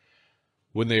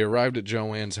 When they arrived at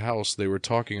Joanne's house, they were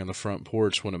talking on the front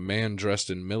porch when a man dressed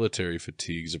in military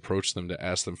fatigues approached them to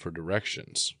ask them for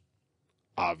directions.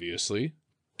 Obviously,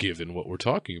 given what we're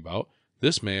talking about,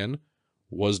 this man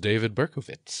was David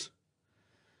Berkowitz,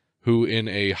 who in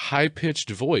a high-pitched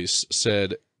voice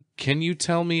said, "Can you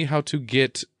tell me how to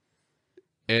get..."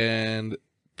 And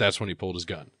that's when he pulled his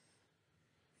gun.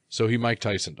 So he Mike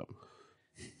Tyson'd him.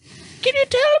 "Can you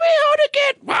tell me how to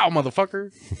get..." Wow,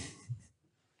 motherfucker.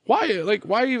 Why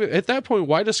even, at that point,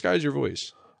 why disguise your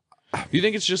voice? Do you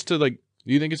think it's just to, do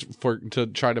you think it's to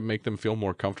try to make them feel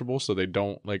more comfortable so they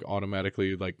don't,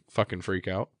 automatically, fucking freak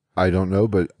out? I don't know,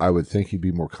 but I would think he'd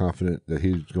be more confident that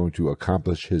he's going to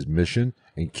accomplish his mission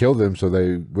and kill them so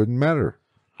they wouldn't matter.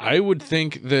 I would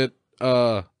think that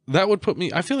that would put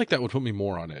me... I feel like that would put me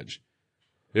more on edge.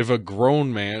 If a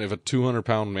grown man, if a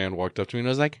 200-pound man walked up to me and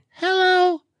was like,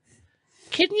 "Hello,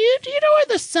 do you know where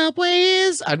the subway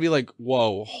is?" I'd be like,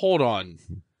 whoa, hold on.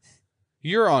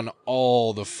 You're on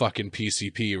all the fucking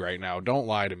PCP right now. Don't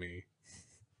lie to me.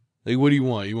 Like, what do you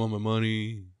want? You want my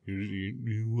money?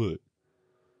 What?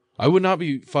 I would not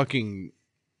be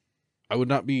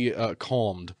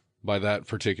calmed by that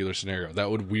particular scenario. That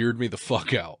would weird me the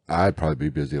fuck out. I'd probably be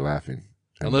busy laughing.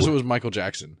 Unless it was Michael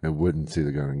Jackson. And wouldn't see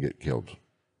the gun and get killed.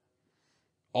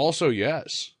 Also,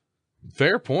 yes.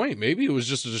 Fair point. Maybe it was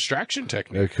just a distraction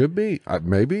technique. It could be.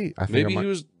 Maybe.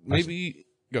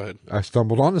 Go ahead. I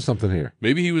stumbled onto something here.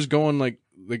 Maybe he was going like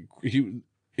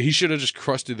he should have just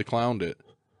Krusty the Clowned it.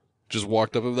 Just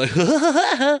walked up and like,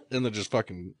 and then just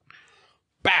fucking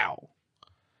bow.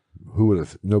 Who would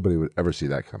have? Nobody would ever see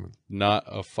that coming. Not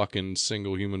a fucking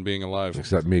single human being alive.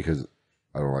 Except me, because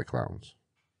I don't like clowns.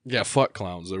 Yeah, fuck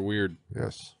clowns. They're weird.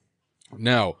 Yes.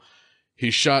 Now, he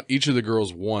shot each of the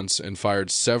girls once and fired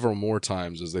several more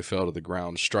times as they fell to the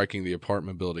ground, striking the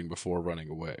apartment building before running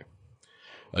away.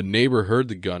 A neighbor heard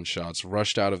the gunshots,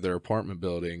 rushed out of their apartment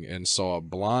building, and saw a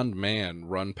blond man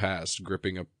run past,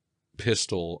 gripping a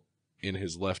pistol in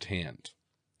his left hand.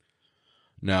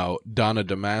 Now, Donna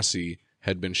DeMasi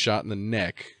had been shot in the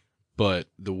neck, but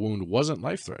the wound wasn't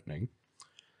life-threatening.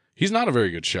 He's not a very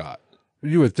good shot.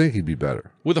 You would think he'd be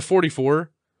better. With a .44?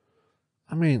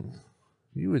 I mean,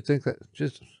 you would think that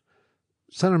just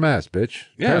center mass, bitch.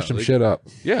 Yeah, tear some shit up.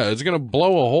 Yeah, it's going to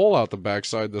blow a hole out the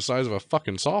backside the size of a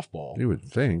fucking softball. You would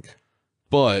think.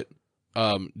 But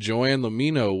Joanne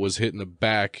Lamino was hit in the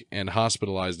back and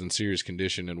hospitalized in serious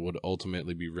condition and would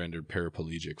ultimately be rendered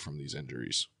paraplegic from these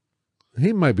injuries.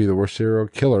 He might be the worst serial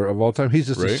killer of all time. He's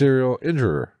just a serial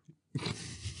injurer.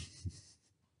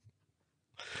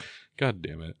 God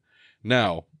damn it.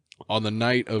 Now, on the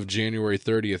night of January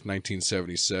 30th,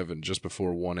 1977, just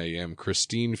before 1 a.m.,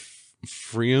 Christine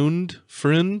Friend?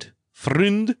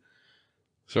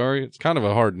 Sorry, it's kind of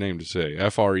a hard name to say.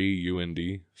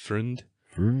 F-R-E-U-N-D. Friend?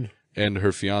 And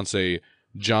her fiancé,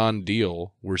 John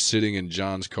Deal, were sitting in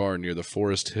John's car near the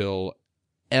Forest Hill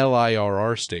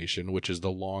LIRR station, which is the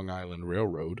Long Island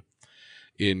Railroad,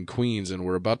 in Queens, and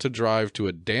were about to drive to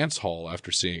a dance hall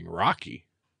after seeing Rocky.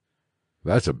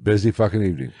 That's a busy fucking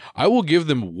evening. I will give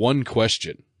them one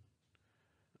question.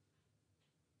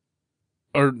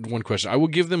 I will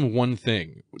give them one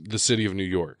thing, the city of New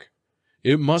York.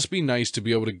 It must be nice to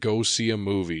be able to go see a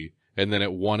movie and then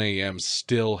at 1 a.m.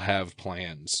 still have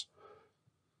plans.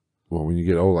 Well, when you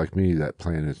get old like me, that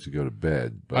plan is to go to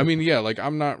bed. But... I mean, yeah, like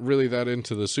I'm not really that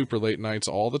into the super late nights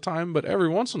all the time, but every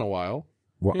once in a while.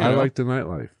 Well, I like the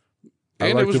nightlife.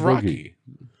 And it was Rocky.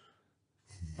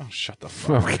 Oh, shut the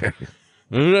fuck up. Okay.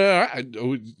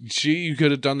 You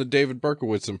could have done the David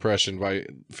Berkowitz impression by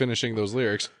finishing those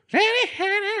lyrics.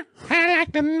 I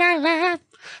like the nightlife.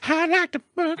 I like the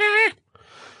boogie.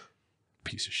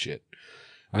 Piece of shit.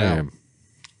 I am.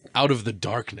 Out of the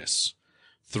darkness,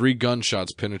 3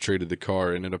 gunshots penetrated the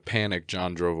car, and in a panic,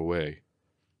 John drove away.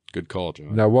 Good call,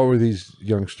 John. Now, what were these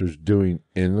youngsters doing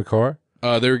in the car?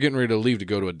 They were getting ready to leave to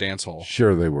go to a dance hall.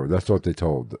 Sure they were. That's what they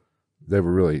told. They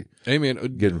were really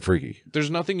getting freaky.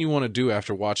 There's nothing you want to do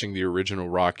after watching the original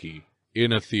Rocky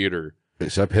in a theater.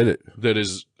 Except hit it. That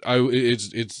is,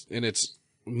 it's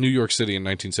New York City in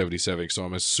 1977, so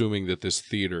I'm assuming that this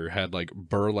theater had like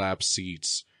burlap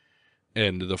seats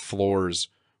and the floors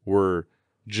were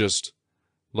just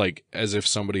like as if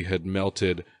somebody had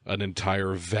melted an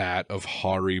entire vat of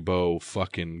Haribo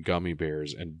fucking gummy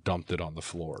bears and dumped it on the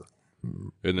floor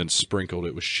and then sprinkled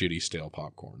it with shitty stale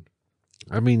popcorn.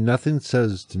 I mean, nothing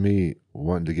says to me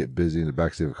wanting to get busy in the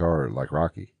backseat of a car like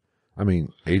Rocky. I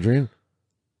mean, Adrian?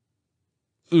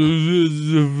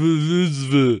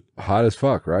 Hot as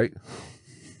fuck, right?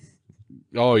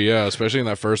 Oh, yeah, especially in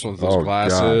that first one with those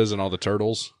glasses and all the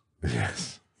turtles.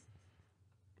 Yes.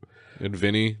 And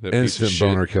Vinny, that instant piece of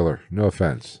boner shit. Killer. No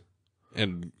offense.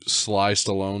 And Sly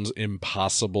Stallone's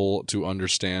impossible to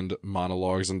understand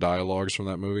monologues and dialogues from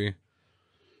that movie.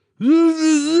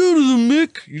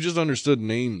 Mick. You just understood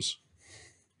names.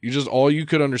 All you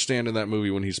could understand in that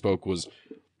movie when he spoke was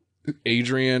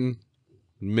Adrian,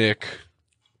 Mick,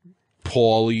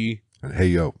 Paulie, and Hey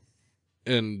Yo,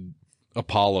 and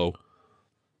Apollo.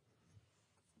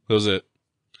 That was it.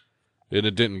 And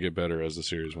it didn't get better as the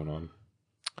series went on.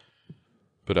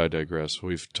 But I digress.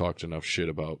 We've talked enough shit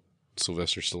about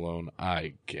Sylvester Stallone,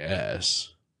 I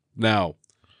guess. Now,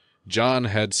 John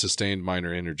had sustained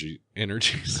minor injuries in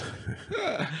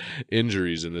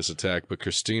this attack, but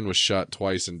Christine was shot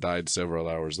twice and died several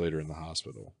hours later in the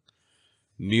hospital.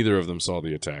 Neither of them saw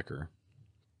the attacker,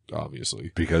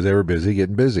 obviously. Because they were busy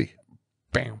getting busy.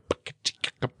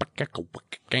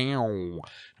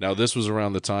 Now, this was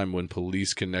around the time when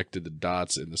police connected the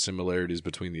dots and the similarities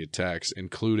between the attacks,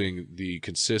 including the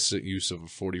consistent use of a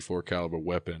 .44 caliber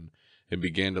weapon, and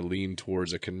began to lean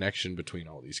towards a connection between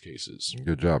all these cases.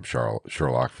 Good job,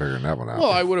 Sherlock, figuring that one out.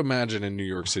 Well, I would imagine in New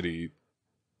York City,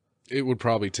 it would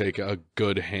probably take a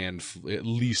good at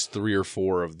least 3 or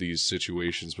 4 of these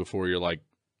situations before you're like,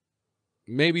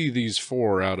 maybe these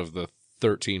 4 out of the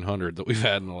 1,300 that we've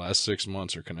had in the last 6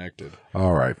 months are connected.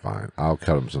 All right, fine. I'll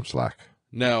cut him some slack.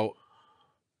 Now,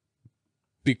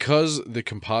 because the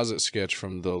composite sketch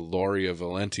from the Lauria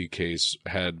Valenti case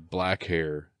had black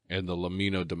hair and the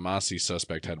Lamino Damasi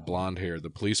suspect had blonde hair, the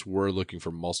police were looking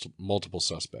for multiple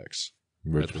suspects.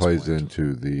 Which plays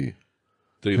into the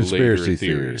conspiracy later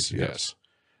theories. Yes. Yes.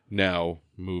 Now,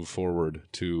 move forward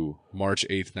to March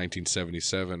 8th,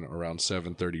 1977, around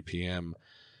 7:30 p.m.,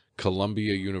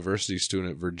 Columbia University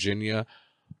student Virginia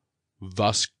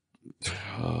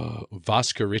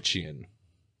Voskerichian.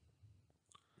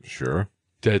 Sure.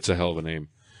 That's a hell of a name.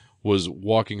 Was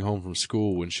walking home from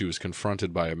school when she was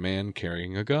confronted by a man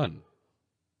carrying a gun.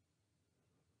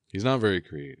 He's not very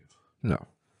creative. No.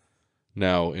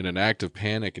 Now, in an act of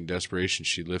panic and desperation,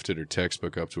 she lifted her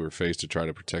textbook up to her face to try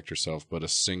to protect herself, but a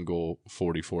single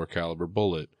 .44 caliber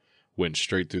bullet went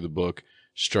straight through the book,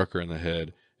 struck her in the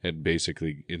head, and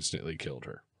basically instantly killed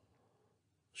her.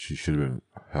 She should have been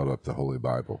held up the Holy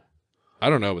Bible. I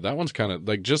don't know, but that one's kind of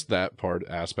like just that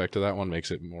aspect of that one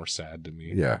makes it more sad to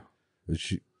me. Yeah.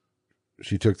 She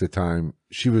took the time.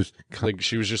 She was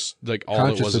she was just like all it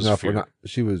conscious was enough. fear.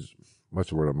 She was, what's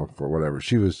the word I'm looking for? Whatever.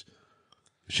 She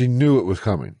knew it was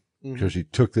coming because she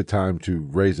took the time to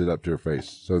raise it up to her face.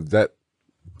 So that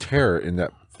terror in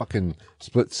that fucking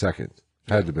split second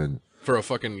had to have been for a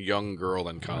fucking young girl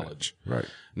in college. Right.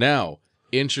 Now,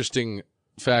 interesting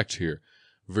fact here.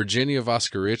 Virginia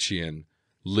Voskerichian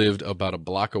lived about a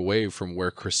block away from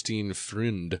where Christine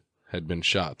Freund had been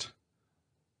shot.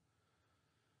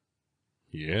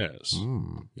 Yes.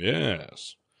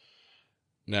 Yes.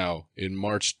 Now, in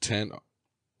March 10th...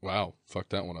 Wow, fuck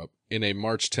that one up. In a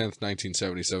March 10th,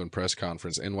 1977 press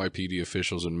conference, NYPD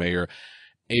officials and Mayor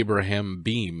Abraham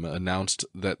Beam announced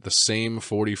that the same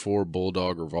 .44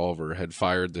 Bulldog revolver had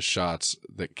fired the shots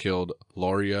that killed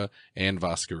Lauria and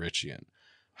Voskerichian.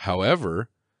 However,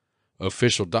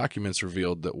 official documents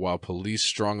revealed that while police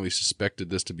strongly suspected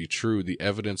this to be true, the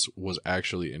evidence was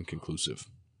actually inconclusive.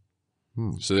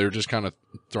 So they were just kind of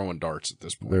throwing darts at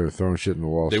this point. They were throwing shit in the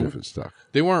wall, see if it stuck.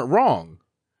 They weren't wrong,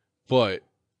 but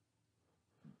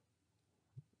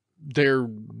their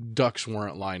ducks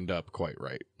weren't lined up quite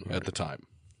right at the time.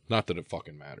 Not that it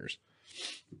fucking matters.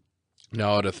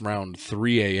 Now, at around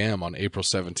 3 a.m. on April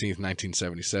 17th,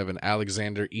 1977,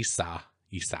 Alexander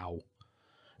Isau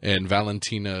and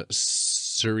Valentina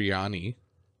Suriani.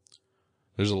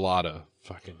 There's a lot of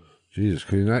fucking... Jesus,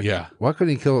 could he not? Yeah. Why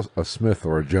couldn't he kill a Smith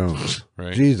or a Jones?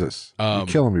 Right. Jesus. You're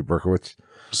killing me, Berkowitz.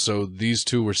 So these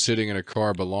two were sitting in a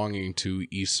car belonging to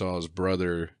Esau's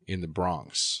brother in the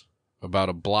Bronx, about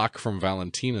a block from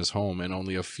Valentina's home and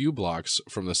only a few blocks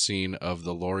from the scene of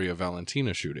the Lauria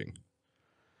Valentina shooting.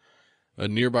 A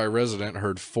nearby resident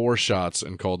heard 4 shots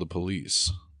and called the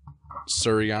police.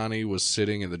 Suriani was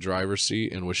sitting in the driver's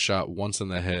seat and was shot once in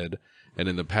the head, and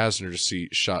in the passenger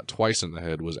seat, shot twice in the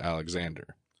head, was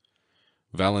Alexander.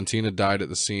 Valentina died at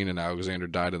the scene, and Alexander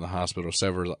died in the hospital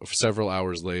several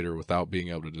hours later without being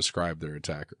able to describe their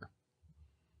attacker.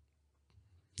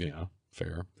 Yeah,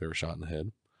 fair. They were shot in the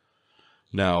head.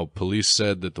 Now, police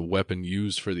said that the weapon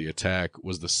used for the attack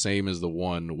was the same as the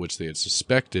one which they had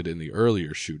suspected in the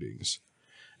earlier shootings.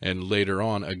 And later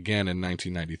on, again in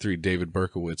 1993, David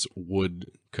Berkowitz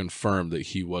would confirm that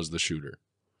he was the shooter.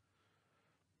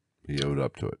 He owed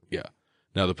up to it. Yeah.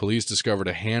 Now, the police discovered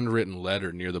a handwritten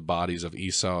letter near the bodies of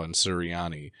Esau and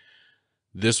Suriani.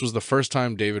 This was the first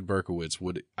time David Berkowitz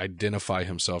would identify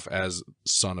himself as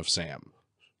Son of Sam.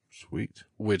 Sweet.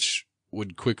 Which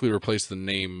would quickly replace the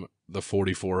name, the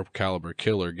 .44 caliber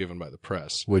killer given by the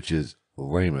press. Which is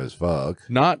lame as fuck.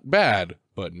 Not bad,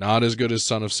 but not as good as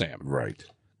Son of Sam. Right.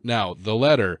 Now, the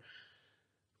letter,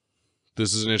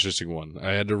 this is an interesting one.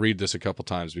 I had to read this a couple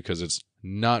times because it's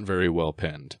not very well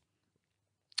penned.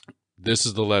 This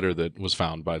is the letter that was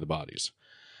found by the bodies.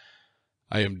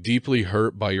 I am deeply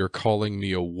hurt by your calling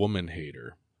me a woman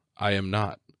hater. I am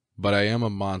not, but I am a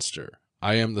monster.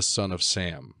 I am the son of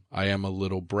Sam. I am a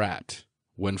little brat.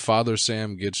 When Father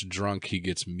Sam gets drunk, he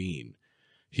gets mean.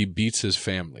 He beats his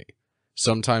family.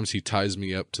 Sometimes he ties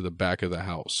me up to the back of the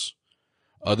house.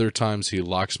 Other times he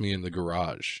locks me in the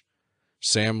garage.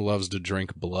 Sam loves to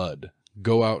drink blood.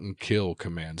 Go out and kill,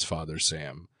 commands Father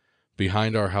Sam.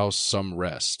 Behind our house some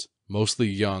rest, mostly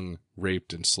young,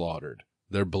 raped and slaughtered.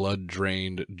 Their blood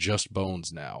drained, just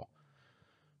bones now.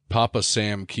 Papa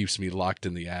Sam keeps me locked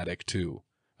in the attic too.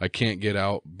 I can't get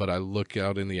out, but I look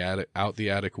out in the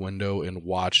attic window and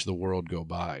watch the world go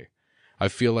by. I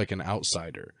feel like an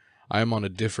outsider. I am on a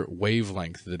different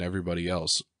wavelength than everybody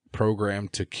else,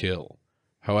 programmed to kill.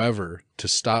 However, to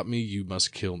stop me, you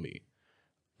must kill me.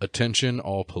 Attention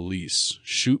all police.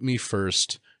 Shoot me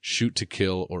first, shoot to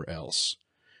kill or else.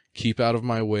 Keep out of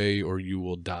my way or you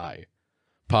will die.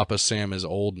 Papa Sam is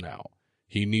old now.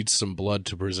 He needs some blood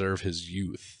to preserve his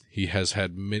youth. He has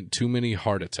had too many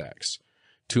heart attacks.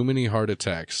 Too many heart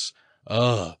attacks.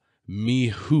 Me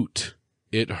hoot.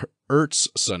 It hurts,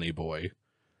 sonny boy.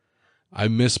 I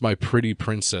miss my pretty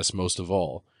princess most of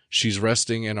all. She's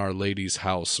resting in Our Lady's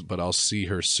house, but I'll see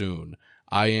her soon.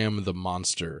 I am the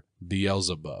monster,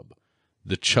 Beelzebub,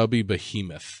 the chubby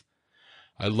behemoth.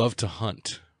 I love to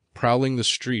hunt, prowling the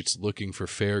streets looking for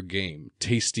fair game,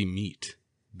 tasty meat.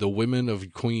 The women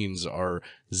of Queens are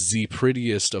the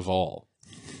prettiest of all.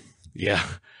 Yeah,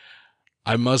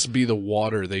 I must be the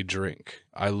water they drink.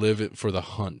 I live it for the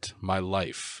hunt, my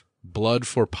life. Blood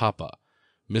for Papa,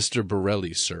 Mr.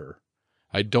 Borelli, sir.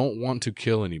 I don't want to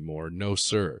kill any more, no,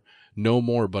 sir. No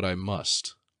more, but I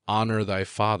must. Honor thy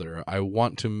father. I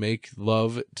want to make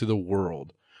love to the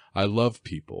world. I love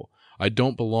people. I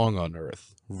don't belong on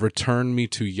earth. Return me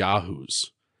to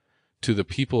Yahoos. To the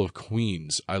people of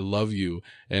Queens, I love you,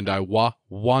 and I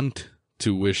want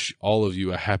to wish all of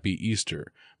you a happy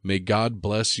Easter. May God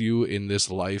bless you in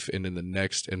this life and in the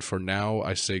next, and for now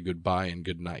I say goodbye and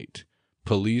good night.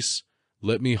 Police,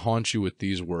 let me haunt you with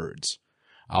these words.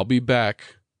 I'll be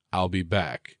back. I'll be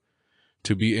back.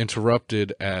 To be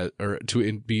interrupted as, or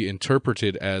to be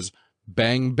interpreted as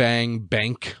bang, bang,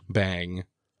 bank, bang,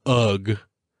 ugh.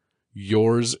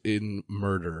 Yours in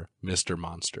murder, Mr.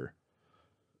 Monster.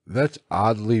 That's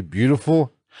oddly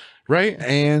beautiful. Right?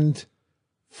 And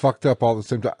fucked up all at the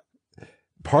same time.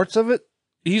 Parts of it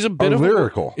he's a bit of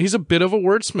lyrical. He's a bit of a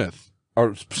wordsmith.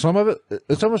 Or some of it,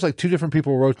 it's almost like two different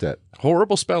people wrote that.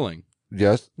 Horrible spelling.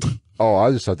 Yes. Oh,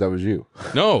 I just thought that was you.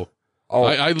 No. Oh,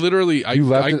 I literally, I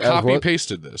copy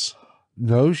pasted this.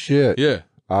 No shit. Yeah.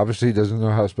 Obviously he doesn't know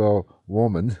how to spell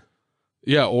woman.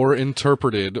 Yeah, or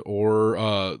interpreted, or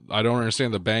I don't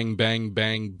understand the bang, bang,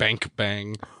 bang, bank,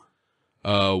 bang.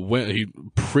 When he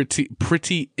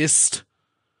prettiest.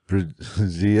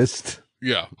 Prettiest.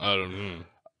 Yeah, I don't know.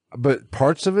 But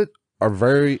parts of it are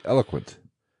very eloquent.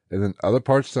 And then other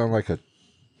parts sound like a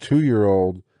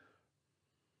 2-year-old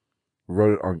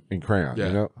wrote it in crayon, yeah.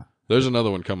 You know? There's another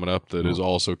one coming up that is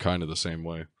also kind of the same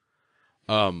way.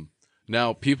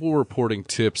 Now, people were reporting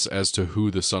tips as to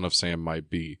who the son of Sam might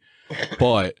be,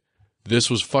 but this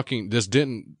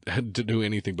didn't do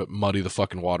anything but muddy the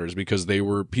fucking waters because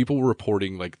people were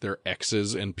reporting like their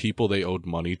exes and people they owed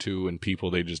money to and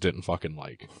people they just didn't fucking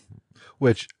like.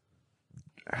 Which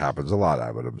happens a lot,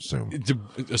 I would assume.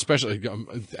 Especially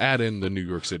add in the New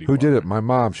York City. Who did it? My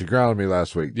mom. She grounded me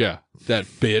last week. Yeah, that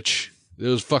bitch. It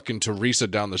was fucking Teresa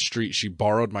down the street. She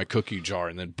borrowed my cookie jar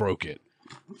and then broke it.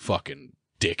 Fucking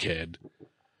dickhead.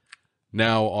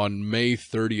 Now, on May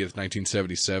 30th,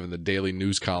 1977, the Daily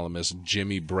News columnist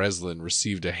Jimmy Breslin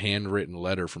received a handwritten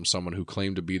letter from someone who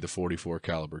claimed to be the .44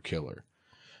 caliber killer.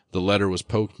 The letter was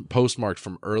postmarked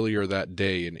from earlier that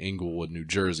day in Englewood, New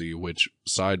Jersey, which,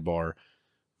 sidebar,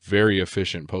 very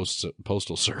efficient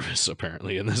postal service,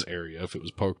 apparently, in this area, if it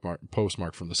was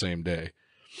postmarked from the same day.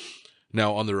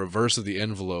 Now, on the reverse of the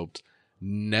envelope,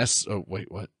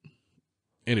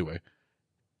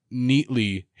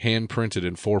 neatly hand-printed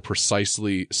in 4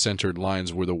 precisely centered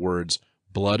lines were the words,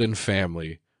 blood and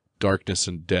family, darkness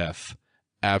and death,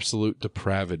 absolute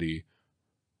depravity,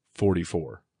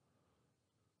 44.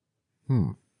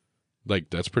 Like,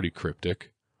 that's pretty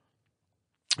cryptic.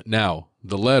 Now,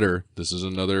 the letter, this is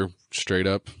another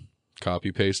straight-up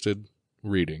copy-pasted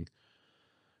reading.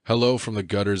 Hello from the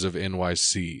gutters of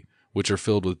NYC, which are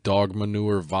filled with dog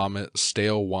manure, vomit,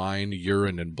 stale wine,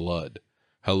 urine, and blood.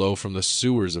 Hello from the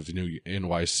sewers of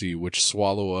NYC, which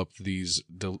swallow up these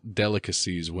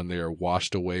delicacies when they are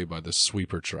washed away by the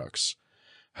sweeper trucks.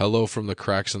 Hello from the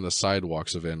cracks in the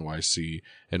sidewalks of NYC,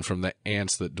 and from the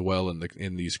ants that dwell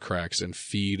in these cracks and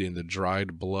feed in the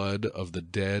dried blood of the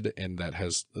dead and that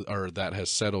has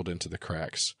settled into the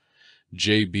cracks.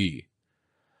 JB,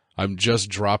 I'm just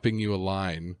dropping you a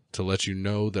line to let you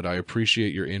know that I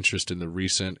appreciate your interest in the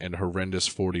recent and horrendous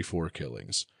 44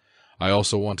 killings. I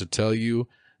also want to tell you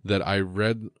that I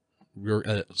read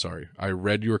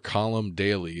your column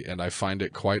daily, and I find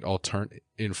it quite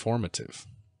informative.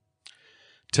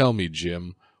 Tell me,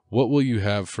 Jim, what will you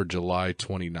have for July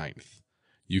 29th?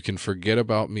 You can forget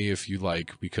about me if you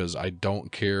like, because I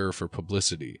don't care for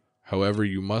publicity. However,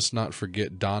 you must not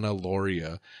forget Donna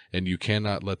Loria, and you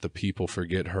cannot let the people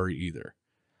forget her either.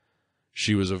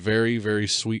 She was a very, very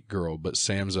sweet girl, but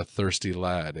Sam's a thirsty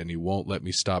lad, and he won't let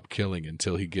me stop killing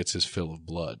until he gets his fill of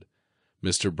blood.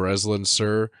 Mr. Breslin,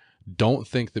 sir, don't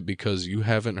think that because you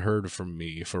haven't heard from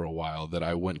me for a while that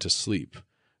I went to sleep.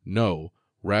 No,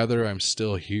 rather I'm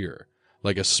still here,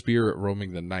 like a spirit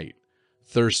roaming the night,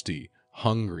 thirsty,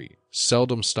 hungry,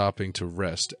 seldom stopping to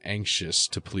rest, anxious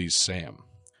to please Sam.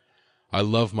 I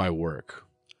love my work.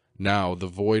 Now the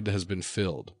void has been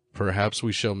filled. Perhaps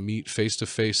we shall meet face to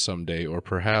face some day, or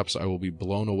perhaps I will be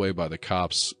blown away by the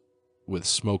cops with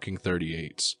smoking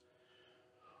 38s.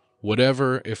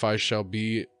 Whatever, if I shall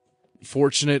be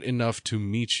fortunate enough to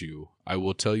meet you, I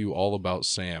will tell you all about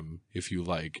Sam, if you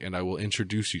like, and I will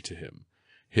introduce you to him.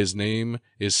 His name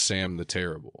is Sam the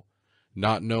Terrible.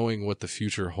 Not knowing what the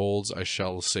future holds, I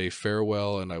shall say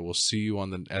farewell, and I will see you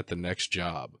at the next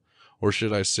job. Or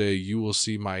should I say, you will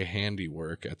see my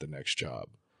handiwork at the next job.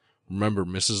 Remember,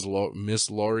 Miss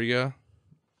Loria,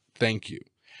 thank you.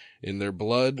 In their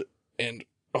blood and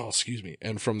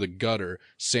from the gutter,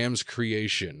 Sam's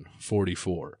Creation,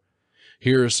 44.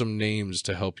 Here are some names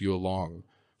to help you along.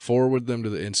 Forward them to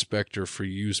the inspector for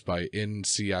use by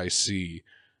NCIC.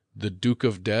 The Duke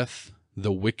of Death,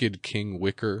 the Wicked King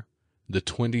Wicker, the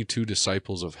 22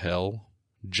 Disciples of Hell,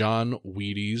 John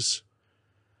Wheaties,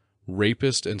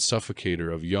 rapist and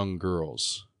suffocator of young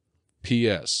girls.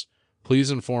 P.S.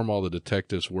 Please inform all the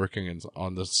detectives working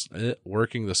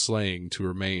the slaying to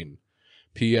remain.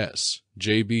 P.S.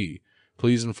 J.B.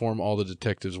 Please inform all the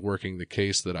detectives working the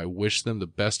case that I wish them the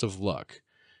best of luck.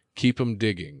 Keep 'em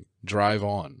digging. Drive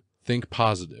on. Think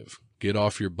positive. Get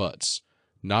off your butts.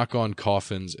 Knock on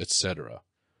coffins, etc.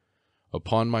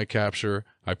 Upon my capture,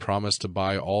 I promise to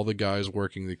buy all the guys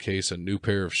working the case a new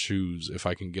pair of shoes if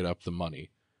I can get up the money.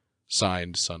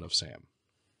 Signed, Son of Sam.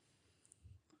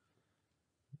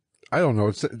 I don't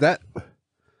know. That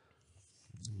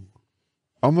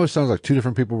almost sounds like two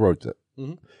different people wrote that.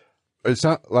 Mm-hmm. It's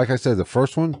not, like I said, the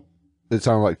first one, it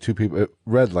sounded like two people, it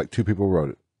read like two people wrote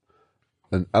it.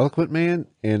 An eloquent man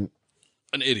and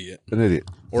an idiot. An idiot.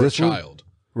 Or this a child.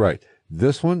 Right.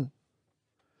 This one,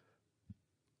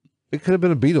 it could have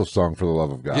been a Beatles song, for the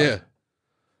love of God. Yeah.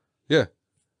 Yeah.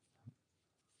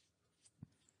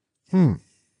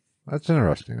 That's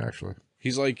interesting, actually.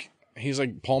 He's like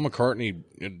Paul McCartney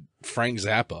and Frank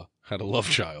Zappa had a love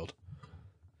child.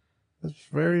 That's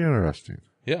very interesting.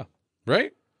 Yeah.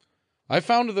 Right? I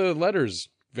found the letters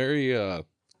very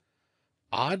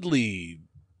oddly,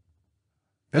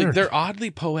 like they're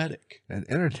oddly poetic and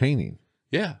entertaining.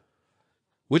 Yeah,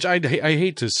 which I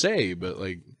hate to say, but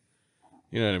like,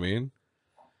 you know what I mean.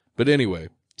 But anyway,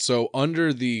 so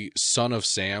under the Son of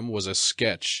Sam was a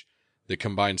sketch that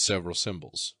combined several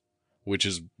symbols, which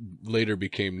is later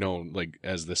became known like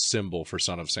as the symbol for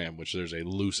Son of Sam, which there's a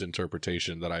loose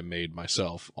interpretation that I made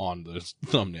myself on the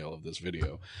thumbnail of this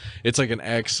video. It's like an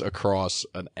X, a cross,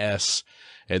 an S,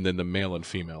 and then the male and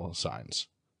female signs.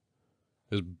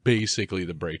 Is basically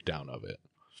the breakdown of it.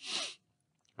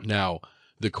 Now,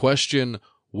 the question,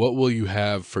 what will you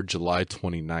have for July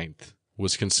 29th,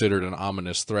 was considered an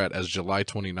ominous threat, as July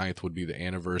 29th would be the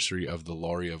anniversary of the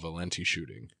Loria Valenti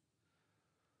shooting.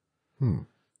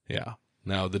 Yeah.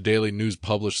 Now, the Daily News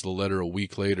published the letter a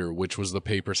week later, which was the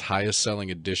paper's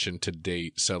highest-selling edition to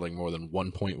date, selling more than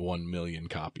 1.1 million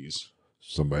copies.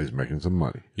 Somebody's making some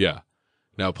money. Yeah.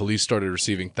 Now, police started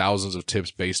receiving thousands of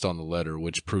tips based on the letter,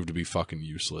 which proved to be fucking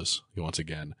useless, once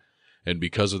again. And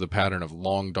because of the pattern of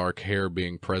long, dark hair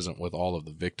being present with all of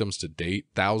the victims to date,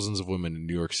 thousands of women in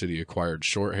New York City acquired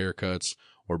short haircuts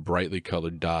or brightly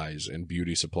colored dyes, and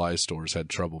beauty supply stores had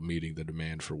trouble meeting the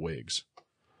demand for wigs.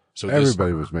 So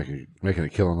everybody was making a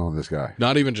killing on this guy.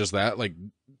 Not even just that, like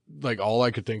all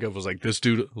I could think of was like this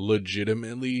dude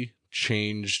legitimately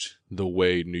changed the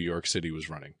way New York City was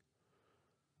running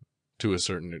to a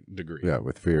certain degree. Yeah,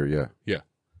 with fear, yeah. Yeah.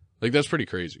 Like that's pretty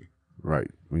crazy.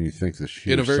 Right. When you think the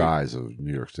sheer size of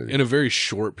New York City. In a very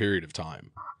short period of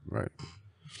time. Right.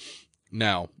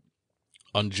 Now,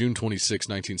 on June 26,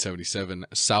 1977,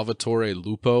 Salvatore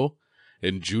Lupo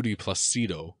and Judy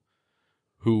Placido,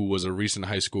 who was a recent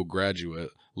high school graduate,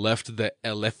 left the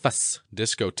Elefas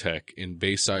discotheque in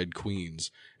Bayside, Queens,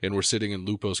 and were sitting in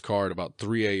Lupo's car at about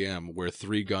 3 a.m., where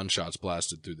 3 gunshots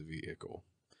blasted through the vehicle.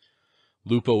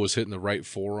 Lupo was hit in the right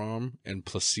forearm, and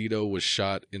Placido was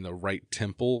shot in the right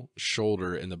temple,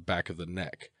 shoulder, and the back of the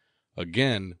neck.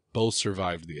 Again, both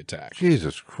survived the attack.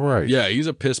 Jesus Christ. Yeah, he's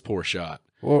a piss poor shot.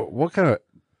 Well, what kind of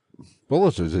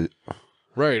bullets is it?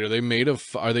 Right, are they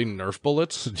Nerf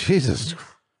bullets? Jesus.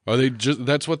 Are they just,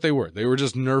 that's what they were. They were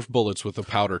just Nerf bullets with a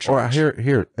powder charge.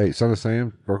 Here, hey, son of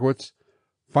Sam, Berkowitz,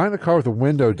 find a car with the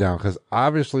window down, because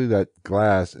obviously that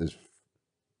glass is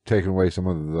taking away some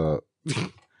of the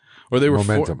or they were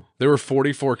momentum. They were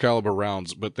 44 caliber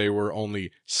rounds, but they were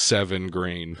only 7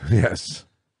 grain. Yes.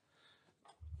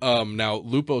 Now,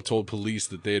 Lupo told police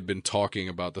that they had been talking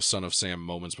about the Son of Sam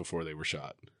moments before they were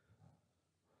shot.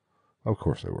 Of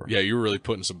course they were. Yeah, you were really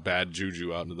putting some bad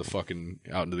juju out into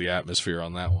the atmosphere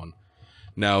on that one.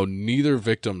 Now, neither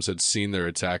victims had seen their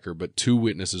attacker, but 2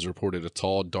 witnesses reported a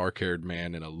tall, dark-haired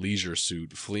man in a leisure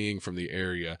suit fleeing from the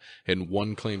area, and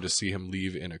one claimed to see him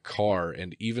leave in a car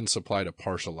and even supplied a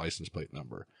partial license plate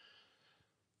number.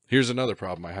 Here's another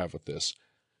problem I have with this.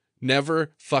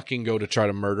 Never fucking go to try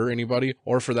to murder anybody,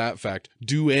 or for that fact,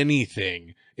 do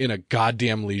anything in a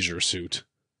goddamn leisure suit.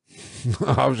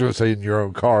 I was going to say in your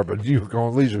own car, but you were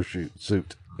going leisure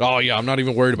suit. Oh, yeah, I'm not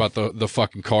even worried about the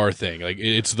fucking car thing. Like,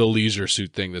 it's the leisure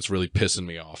suit thing that's really pissing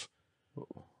me off.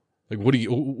 Like, what do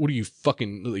you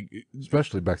fucking... like?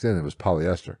 Especially back then, it was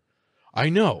polyester. I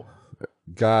know.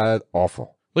 God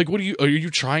awful. Like, are you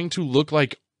trying to look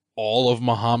like all of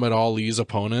Muhammad Ali's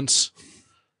opponents?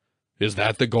 Is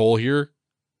that the goal here?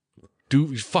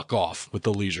 Fuck off with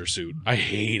the leisure suit. I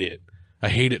hate it. I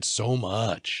hate it so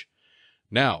much.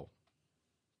 Now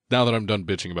that I'm done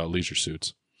bitching about leisure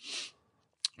suits,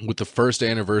 with the first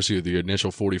anniversary of the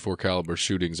initial 44 caliber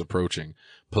shootings approaching,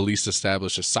 police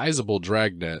established a sizable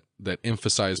dragnet that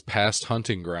emphasized past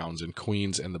hunting grounds in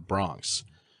Queens and the Bronx.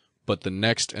 But the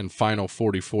next and final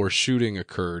 44 shooting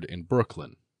occurred in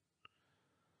Brooklyn.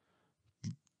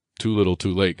 Too little,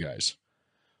 too late, guys.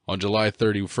 On July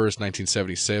 31st,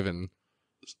 1977,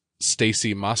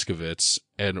 Stacy Moskowitz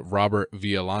and Robert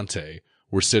Violante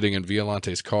were sitting in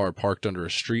Violante's car parked under a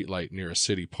streetlight near a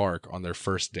city park on their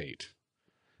first date.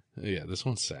 Yeah, this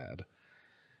one's sad.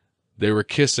 They were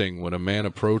kissing when a man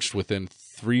approached within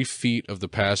 3 feet of the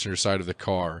passenger side of the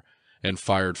car and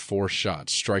fired 4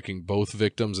 shots, striking both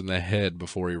victims in the head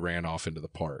before he ran off into the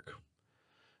park.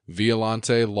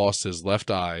 Violante lost his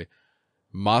left eye.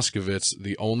 Moskowitz,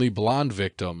 the only blonde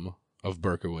victim of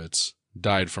Berkowitz,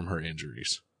 died from her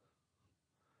injuries.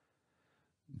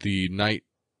 That night,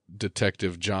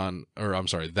 Detective John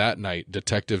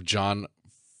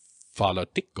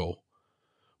Falatico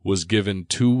was given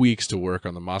 2 weeks to work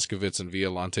on the Moskowitz and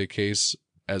Violante case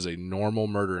as a normal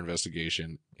murder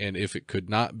investigation, and if it could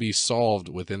not be solved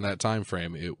within that time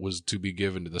frame, it was to be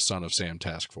given to the Son of Sam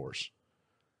task force.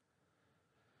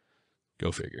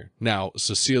 Go figure. Now,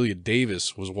 Cecilia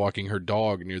Davis was walking her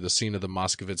dog near the scene of the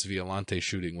Moskowitz-Violante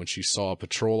shooting when she saw a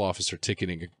patrol officer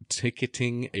ticketing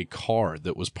a car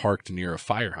that was parked near a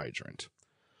fire hydrant.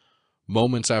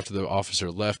 Moments after the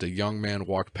officer left, a young man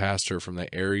walked past her from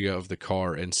the area of the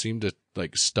car and seemed to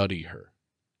study her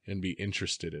and be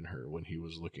interested in her when he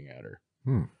was looking at her.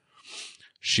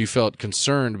 She felt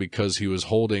concerned because he was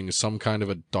holding some kind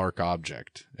of a dark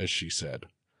object, as she said.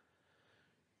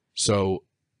 So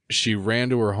she ran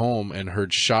to her home and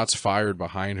heard shots fired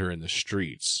behind her in the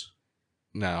streets.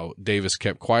 Now, Davis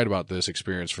kept quiet about this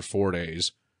experience for 4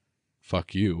 days.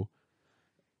 Fuck you.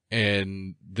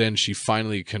 And then she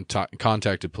finally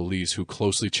contacted police, who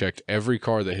closely checked every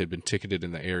car that had been ticketed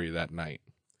in the area that night.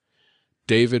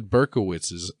 David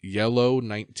Berkowitz's yellow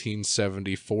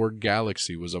 1970 Ford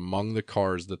Galaxy was among the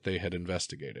cars that they had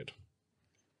investigated.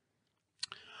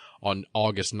 On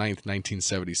August 9th,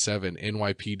 1977,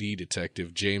 NYPD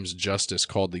detective James Justice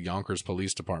called the Yonkers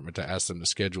Police Department to ask them to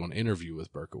schedule an interview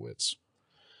with Berkowitz.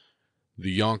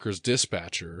 The Yonkers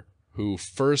dispatcher, who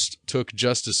first took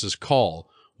Justice's call,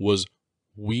 was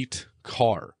Wheat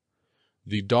Carr,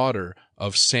 the daughter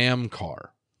of Sam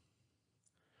Carr.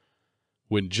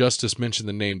 When Justice mentioned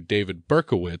the name David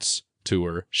Berkowitz to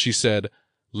her, she said,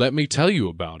 "Let me tell you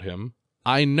about him.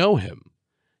 I know him.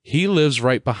 He lives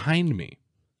right behind me."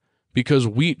 Because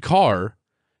Wheat Carr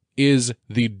is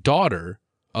the daughter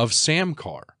of Sam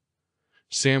Carr.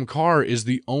 Sam Carr is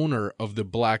the owner of the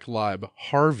Black Lab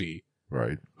Harvey,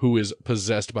 right, who is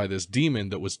possessed by this demon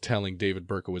that was telling David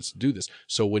Berkowitz to do this.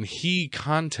 So when he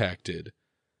contacted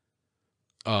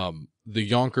the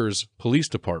Yonkers Police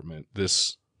Department,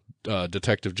 this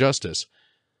Detective Justice,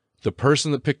 the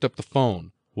person that picked up the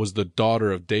phone was the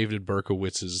daughter of David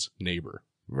Berkowitz's neighbor.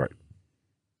 Right.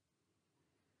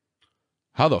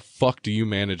 How the fuck do you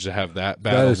manage to have that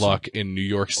bad of luck in New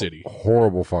York City?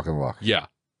 Horrible fucking luck. Yeah.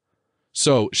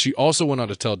 So she also went on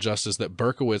to tell Justice that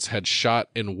Berkowitz had shot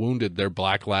and wounded their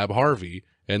black lab Harvey,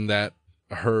 and that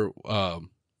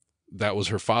that was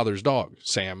her father's dog,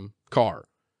 Sam Carr.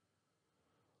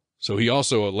 So he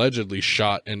also allegedly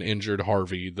shot and injured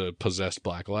Harvey, the possessed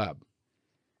black lab.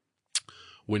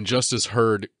 When Justice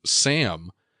heard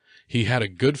Sam, he had a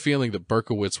good feeling that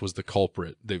Berkowitz was the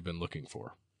culprit they've been looking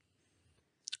for.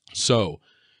 So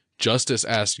Justice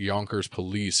asked Yonkers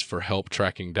police for help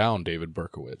tracking down David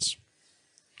Berkowitz.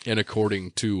 And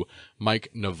according to Mike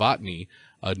Novotny,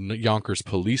 a Yonkers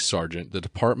police sergeant, the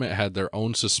department had their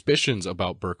own suspicions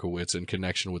about Berkowitz in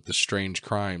connection with the strange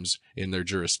crimes in their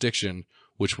jurisdiction,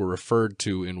 which were referred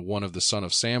to in one of the Son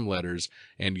of Sam letters,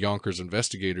 and Yonkers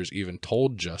investigators even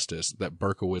told Justice that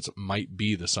Berkowitz might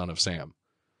be the son of Sam.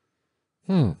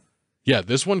 Yeah,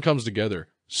 this one comes together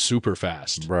super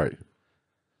fast. Right.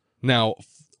 Now,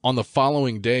 on the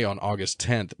following day, on August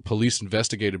 10th, police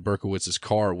investigated Berkowitz's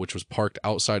car, which was parked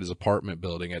outside his apartment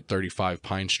building at 35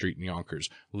 Pine Street in Yonkers.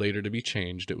 Later to be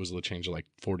changed. It was changed to like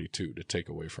 42 to take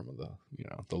away from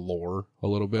the lore a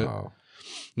little bit. Oh.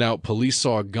 Now, police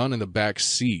saw a gun in the back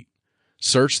seat,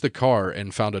 searched the car,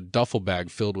 and found a duffel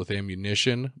bag filled with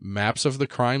ammunition, maps of the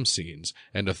crime scenes,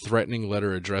 and a threatening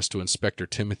letter addressed to Inspector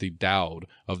Timothy Dowd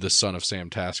of the Son of Sam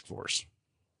Task Force.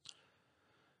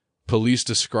 Police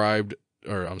decided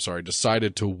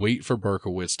to wait for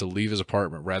Berkowitz to leave his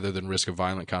apartment rather than risk a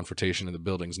violent confrontation in the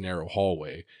building's narrow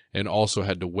hallway, and also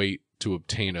had to wait to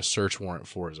obtain a search warrant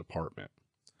for his apartment.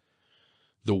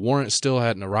 The warrant still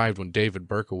hadn't arrived when David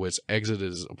Berkowitz exited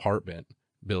his apartment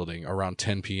building around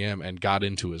 10 p.m. and got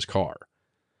into his car.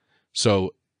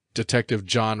 So Detective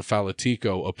John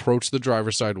Falatico approached the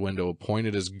driver's side window,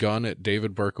 pointed his gun at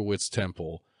David Berkowitz's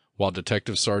temple, while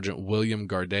Detective Sergeant William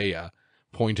Gardea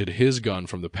pointed his gun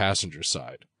from the passenger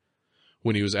side.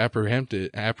 When he was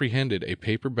apprehended, a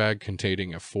paper bag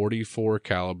containing a .44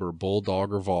 caliber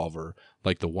Bulldog revolver,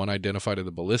 like the one identified in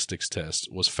the ballistics test,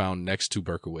 was found next to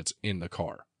Berkowitz in the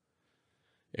car.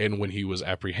 And when he was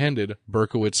apprehended,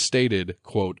 Berkowitz stated,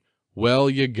 quote, "Well,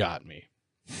 you got me."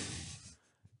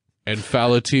 And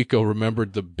Falatico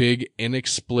remembered the big,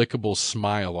 inexplicable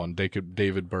smile on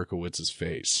David Berkowitz's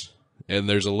face. And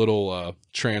there's a little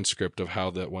transcript of how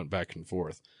that went back and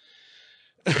forth.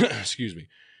 Excuse me.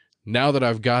 "Now that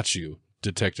I've got you,"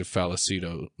 Detective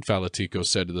Falatico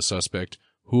said to the suspect,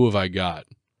 "who have I got?"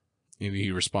 And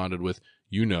he responded with,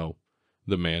 "You know,"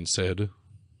 the man said,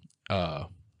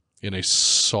 in a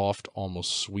soft,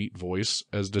 almost sweet voice,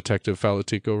 as Detective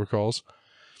Falatico recalls.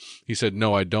 He said,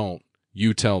 "No, I don't.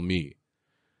 You tell me."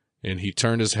 And he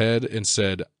turned his head and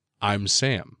said, "I'm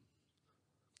Sam."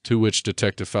 To which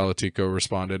Detective Falatico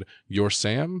responded, "You're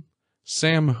Sam?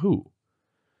 Sam who?"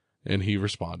 And he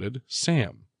responded,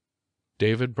 "Sam.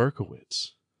 David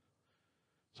Berkowitz."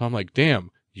 So I'm like,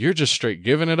 damn, you're just straight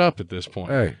giving it up at this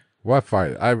point. Hey, why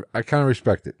fight it? I kind of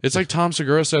respect it. It's like Tom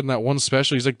Segura said in that one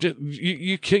special. He's like,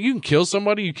 you can kill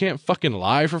somebody. You can't fucking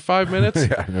lie for 5 minutes.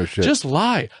 Yeah, no shit. Just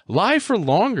lie. Lie for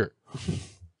longer.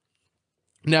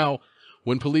 Now,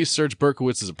 when police searched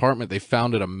Berkowitz's apartment, they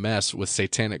found it a mess with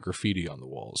satanic graffiti on the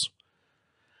walls.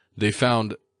 They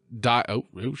found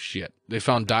They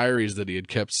found diaries that he had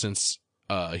kept since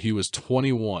he was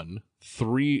 21,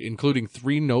 including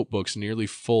 3 notebooks nearly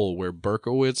full, where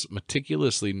Berkowitz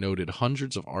meticulously noted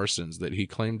hundreds of arsons that he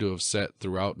claimed to have set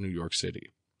throughout New York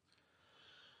City.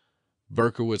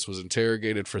 Berkowitz was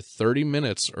interrogated for 30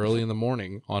 minutes early in the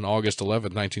morning on August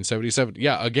 11th, 1977.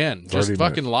 Yeah, again, just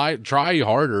fucking lie. Try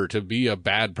harder to be a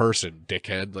bad person,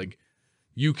 dickhead. Like,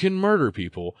 you can murder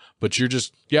people, but you're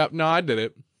just, yep, no, I did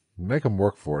it. Make them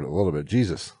work for it a little bit.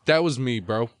 Jesus. That was me,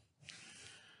 bro.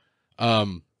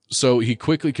 So he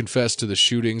quickly confessed to the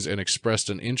shootings and expressed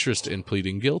an interest in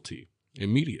pleading guilty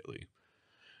immediately.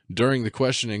 During the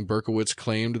questioning, Berkowitz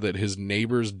claimed that his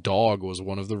neighbor's dog was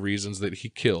one of the reasons that he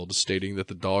killed, stating that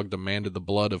the dog demanded the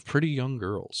blood of pretty young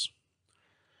girls.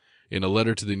 In a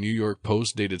letter to the New York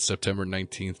Post dated September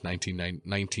 19th,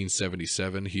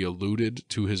 1977, he alluded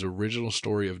to his original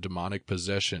story of demonic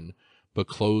possession, but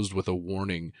closed with a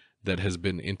warning that has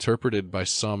been interpreted by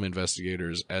some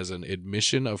investigators as an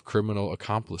admission of criminal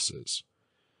accomplices.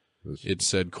 It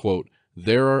said, quote,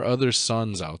 "There are other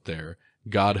sons out there.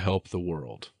 God help the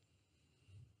world."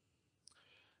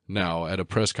 Now, at a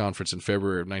press conference in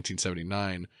February of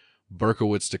 1979,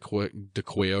 Berkowitz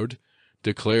declared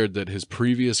that his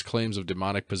previous claims of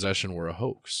demonic possession were a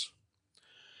hoax.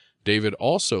 David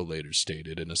also later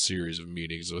stated in a series of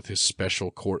meetings with his special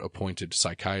court-appointed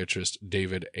psychiatrist,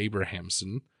 David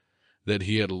Abrahamson, that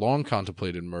he had long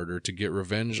contemplated murder to get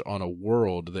revenge on a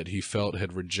world that he felt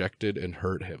had rejected and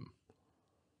hurt him.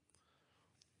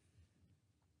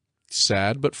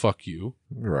 Sad, but fuck you.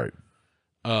 Right.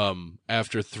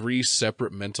 After 3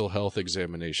 separate mental health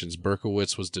examinations,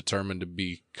 Berkowitz was determined to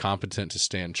be competent to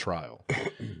stand trial.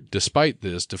 Despite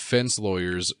this, defense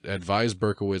lawyers advised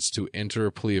Berkowitz to enter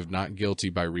a plea of not guilty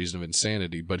by reason of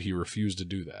insanity, but he refused to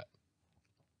do that.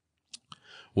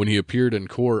 When he appeared in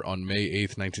court on May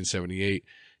 8th, 1978,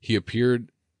 he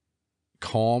appeared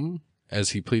calm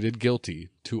as he pleaded guilty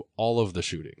to all of the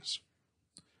shootings.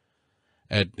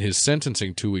 At his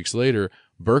sentencing 2 weeks later,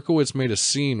 Berkowitz made a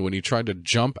scene when he tried to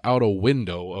jump out a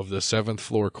window of the 7th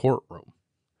floor courtroom.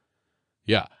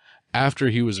 Yeah, after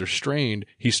he was restrained,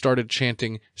 he started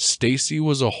chanting, "Stacy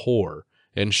was a whore,"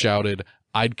 and shouted,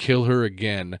 "I'd kill her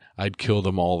again, I'd kill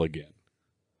them all again."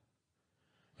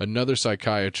 Another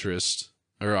psychiatric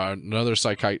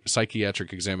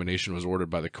examination was ordered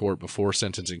by the court before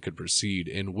sentencing could proceed,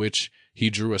 in which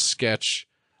he drew a sketch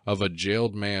of a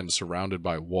jailed man surrounded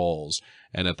by walls,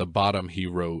 and at the bottom he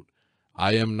wrote,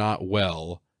 "I am not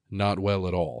well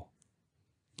at all."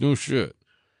 No shit.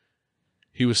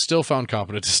 He was still found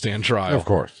competent to stand trial. Of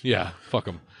course. Yeah, fuck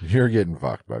him. You're getting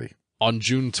fucked, buddy. On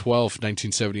June 12,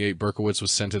 1978, Berkowitz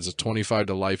was sentenced to 25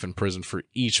 to life in prison for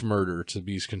each murder to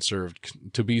be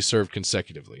served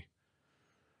consecutively.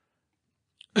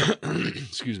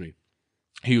 Excuse me.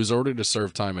 He was ordered to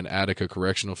serve time in Attica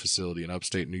Correctional Facility in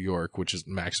upstate New York, which is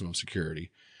maximum security.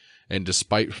 And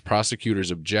despite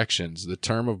prosecutors' objections, the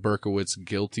term of Berkowitz's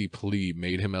guilty plea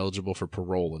made him eligible for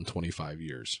parole in 25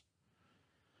 years.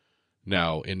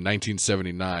 Now, in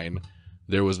 1979,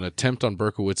 there was an attempt on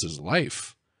Berkowitz's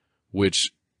life,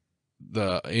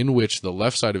 in which the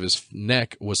left side of his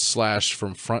neck was slashed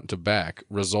from front to back,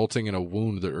 resulting in a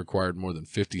wound that required more than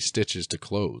 50 stitches to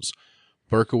close.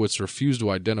 Berkowitz refused to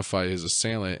identify his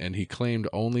assailant, and he claimed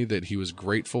only that he was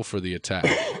grateful for the attack.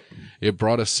 It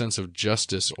brought a sense of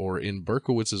justice, or in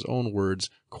Berkowitz's own words,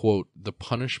 quote, "the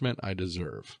punishment I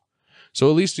deserve." So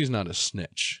at least he's not a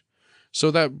snitch.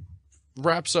 So that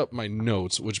wraps up my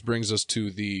notes, which brings us to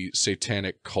the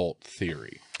satanic cult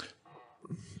theory.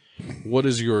 What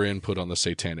is your input on the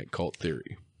satanic cult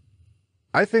theory?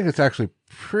 I think it's actually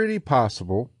pretty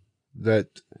possible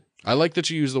that... I like that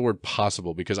you use the word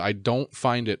possible, because I don't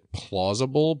find it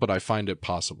plausible, but I find it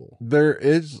possible. There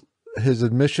is his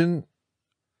admission,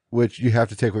 which you have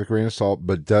to take with a grain of salt,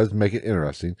 but does make it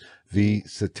interesting. The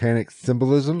satanic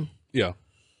symbolism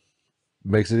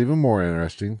makes it even more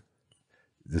interesting.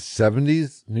 The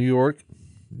 70s New York,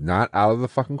 not out of the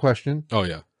fucking question. Oh,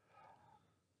 yeah.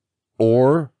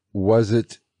 Or was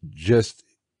it just...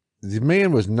 The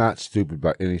man was not stupid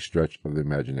by any stretch of the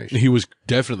imagination. He was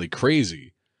definitely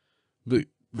crazy. But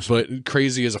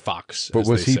crazy as a fox. But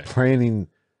was he planning...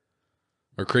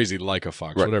 Or crazy like a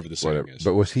fox, whatever the saying is.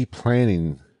 But was he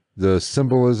planning the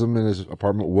symbolism in his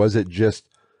apartment? Was it just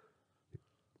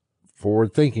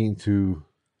forward thinking to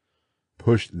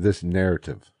push this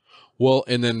narrative? Well,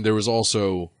 and then there's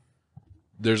also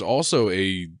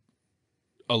a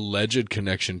alleged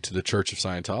connection to the Church of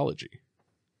Scientology.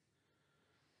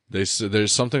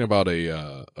 There's something about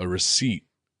a receipt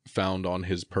found on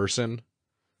his person.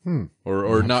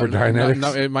 Or not,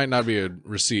 it might not be a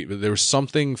receipt, but there was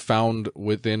something found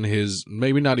within his,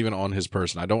 maybe not even on his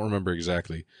person. I don't remember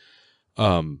exactly.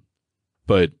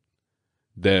 But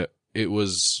that it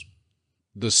was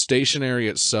the stationery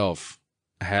itself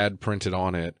had printed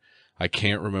on it. I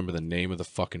can't remember the name of the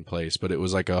fucking place, but it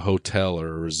was like a hotel or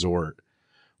a resort,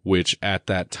 which at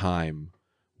that time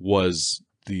was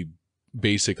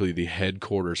basically the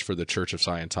headquarters for the Church of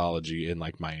Scientology in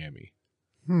like Miami.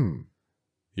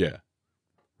 Yeah.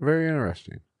 Very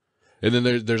interesting. And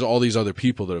then there's all these other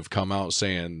people that have come out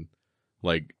saying,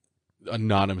 like,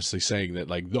 anonymously saying that,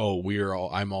 like, oh,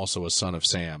 I'm also a son of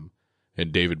Sam,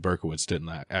 and David Berkowitz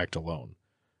didn't act alone.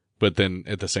 But then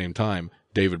at the same time,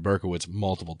 David Berkowitz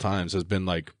multiple times has been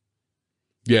like,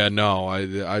 yeah, no, I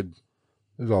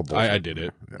did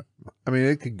it. Yeah. I mean,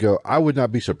 it could go. I would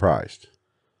not be surprised.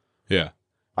 Yeah.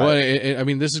 Well, I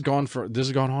mean, this has gone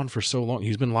on for so long.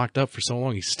 He's been locked up for so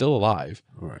long. He's still alive.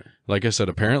 Right. Like I said,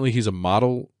 apparently he's a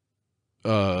model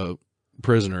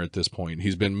prisoner at this point.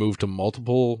 He's been moved to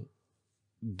multiple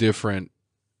different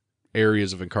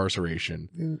areas of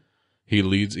incarceration.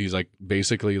 He's like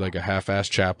basically like a half-assed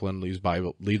chaplain, leads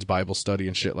Bible study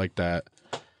and shit like that.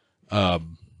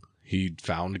 He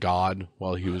found God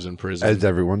while he was in prison. As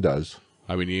everyone does.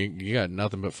 I mean, you got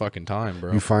nothing but fucking time,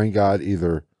 bro. You find God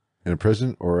either in a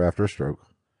prison or after a stroke.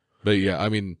 But yeah, I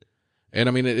mean,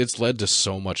 it's led to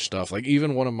so much stuff. Like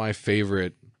even one of my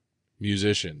favorite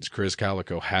musicians, Chris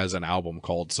Calico, has an album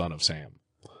called Son of Sam.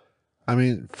 I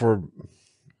mean, for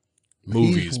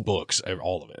movies, books,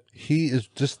 all of it. He is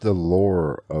just the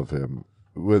lore of him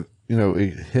with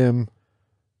him,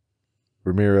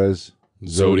 Ramirez,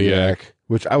 Zodiac.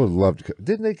 which I would love to.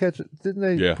 Didn't they catch it? Didn't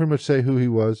they Yeah. pretty much say who he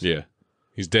was? Yeah.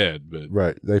 He's dead, but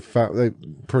Right. They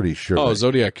pretty sure. oh,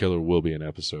 Zodiac Killer will be an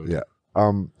episode. Yeah.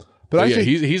 But I think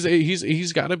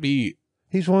he's got to be.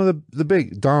 he's one of the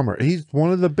big Dahmer. He's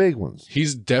one of the big ones.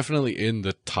 He's definitely in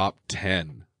the top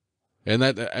 10, and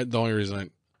that the only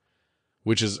reason,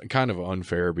 which is kind of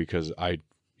unfair because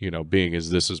being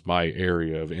as this is my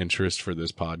area of interest for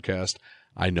this podcast,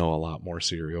 I know a lot more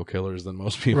serial killers than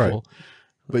most people.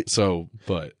 Right.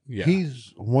 But yeah,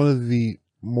 he's one of the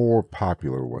more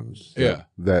popular ones. Yeah.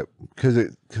 That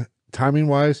because timing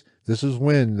wise, this is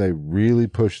when they really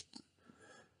pushed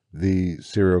the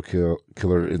serial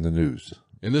killer in the news.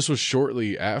 and this was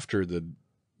shortly after the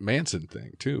Manson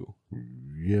thing too.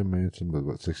 Yeah, Manson was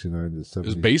what 69 to 70.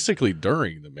 It was basically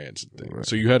during the Manson thing. Right.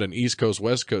 So you had an East Coast,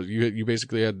 West Coast. You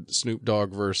basically had Snoop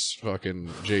Dogg versus fucking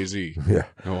Jay-Z Yeah.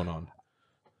 going on.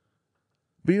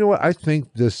 But you know what? I think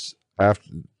maybe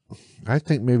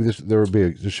there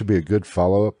should be a good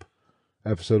follow-up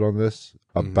episode on this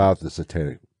about the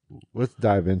satanic. Let's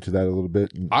dive into that a little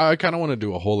bit. I kind of want to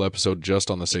do a whole episode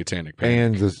just on the Satanic Panic.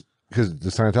 And this, because the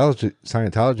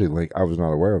Scientology link I was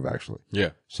not aware of actually.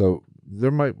 Yeah. So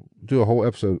there might do a whole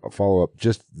episode, a follow-up,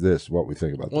 just this, what we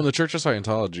think about Well, that. the Church of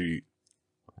Scientology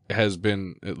has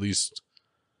been at least.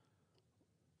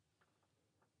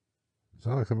 It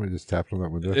sounded like somebody just tapped on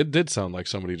that window. It did sound like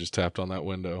somebody just tapped on that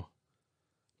window.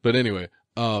 But anyway,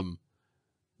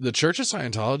 the Church of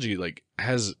Scientology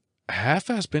has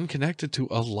half-ass been connected to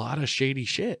a lot of shady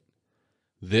shit.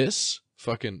 That's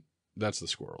the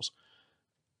squirrels.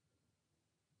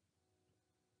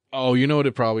 Oh, you know what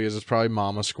it probably is? It's probably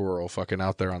Mama Squirrel fucking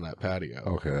out there on that patio.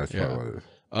 Okay, that's probably what it is.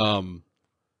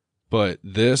 But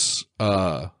this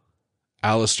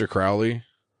Aleister Crowley,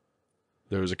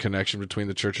 there was a connection between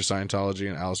the Church of Scientology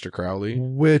and Aleister Crowley.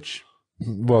 Which,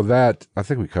 well, that I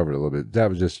think we covered it a little bit. That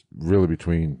was just really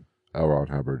between L. Ron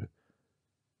Hubbard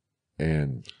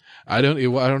and I don't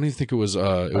even think it was.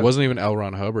 It wasn't even L.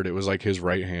 Ron Hubbard. It was like his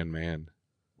right hand man,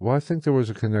 well, I think there was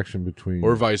a connection between,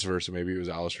 or vice versa. Maybe it was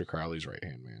Aleister Crowley's right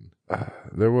hand man.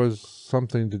 there was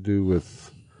something to do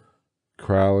with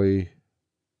Crowley.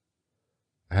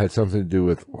 Had something to do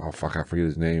with I forget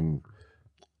his name.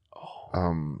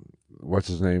 What's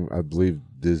his name? I believe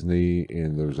Disney,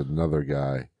 and there's another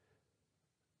guy.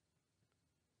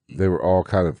 They were all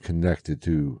kind of connected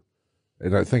to,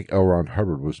 and I think L. Ron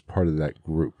Hubbard was part of that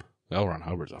group. L. Ron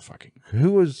Hubbard's a fucking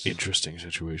interesting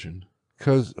situation.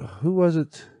 Because who was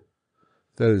it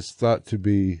that is thought to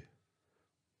be?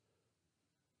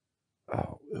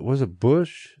 Oh, was it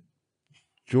Bush?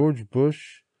 George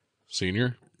Bush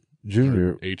Senior?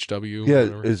 Jr. HW? Yeah,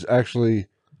 whatever. is actually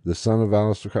the son of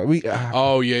Aleister Crowley.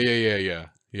 Oh, yeah.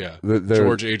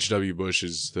 George H.W. Bush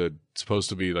is supposed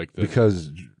to be like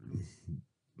because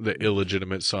the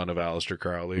illegitimate son of Aleister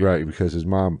Crowley. right, because his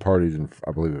mom partied in,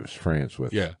 I believe it was France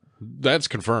with. Yeah, that's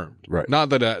confirmed. Right. Not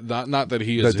that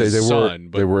he is But his son,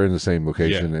 but they were in the same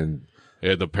location, and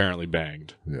it apparently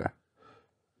banged. yeah.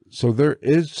 So there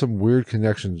is some weird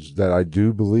connections that I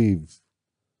do believe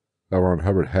L. Ron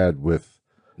Hubbard had with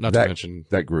Not to mention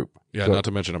that group. Yeah, So, not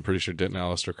to mention, I'm pretty sure didn't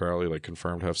Aleister Crowley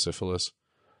confirmed have syphilis?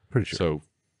 pretty sure. So,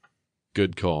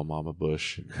 good call, Mama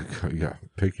Bush. Yeah,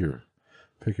 pick your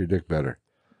dick better.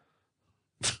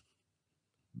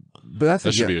 But that's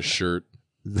That should be a shirt.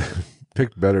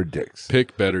 pick better dicks.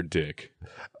 Pick better dick.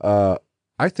 I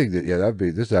think that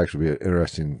this would actually be an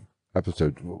interesting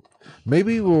episode.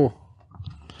 Maybe we'll.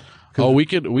 Oh, we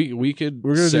could we're gonna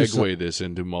do segue this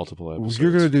into multiple episodes.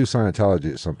 You're going to do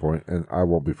Scientology at some point, and I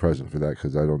won't be present for that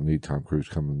because I don't need Tom Cruise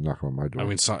coming knocking on my door. I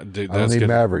mean, I don't need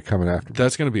Maverick coming after me.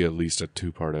 That's going to be at least a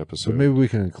 2-part episode. But maybe we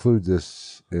can include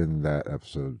this in that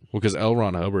episode. Well, because L.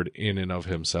 Ron Hubbard, in and of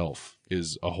himself,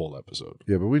 is a whole episode.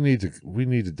 Yeah, but we need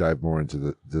to dive more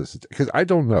into this because I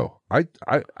don't know. I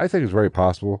think it's very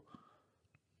possible.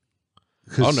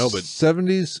 Oh no, but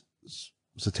 70s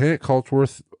satanic cult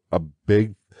worth a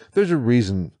big. There's a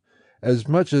reason, as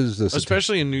much as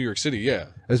especially in New York City, yeah.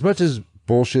 As much as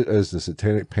bullshit as the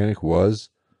Satanic Panic was,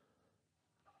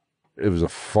 it was a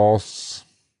false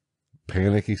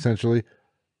panic essentially.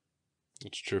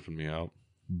 It's tripping me out.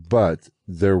 But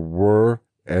there were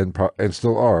and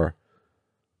still are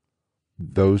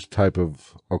those type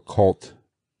of occult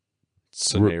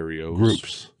scenarios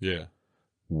groups. Yeah,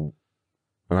 and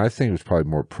I think it was probably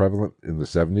more prevalent in the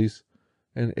 70s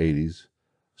and 80s.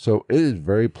 So it is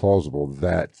very plausible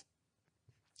that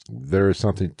there is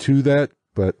something to that,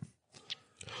 but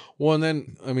well, and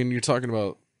then when you're talking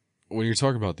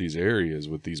about these areas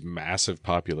with these massive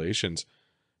populations,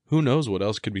 who knows what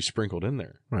else could be sprinkled in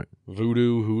there? Right.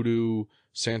 Voodoo, hoodoo,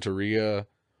 Santeria,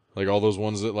 like all those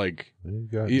ones that like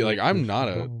I'm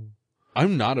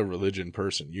not a religion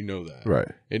person, you know that. Right.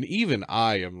 And even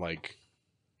I am like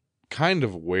kind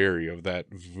of wary of that.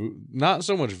 Not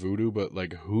so much voodoo, but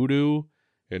like hoodoo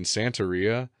and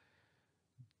Santeria.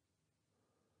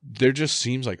 There just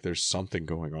seems like there's something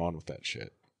going on with that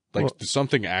shit. Like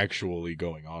something actually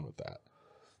going on with that.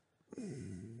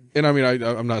 And I mean,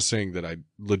 I'm not saying that I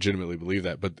legitimately believe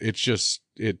that, but it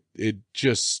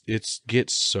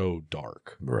gets so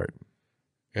dark. Right.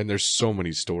 And there's so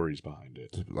many stories behind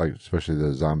it. Like, especially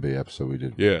the zombie episode we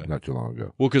did not too long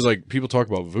ago. Well, because like people talk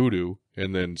about voodoo,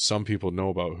 and then some people know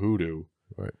about hoodoo.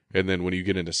 Right. And then when you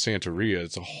get into Santeria,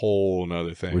 it's a whole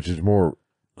nother thing. Which is more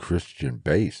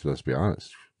Christian-based, let's be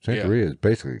honest. Santeria is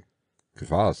basically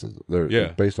Catholicism.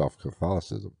 It's based off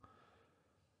Catholicism.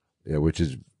 Yeah, which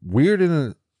is weird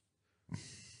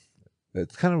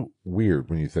it's kind of weird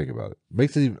when you think about it.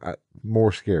 Makes it even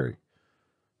more scary,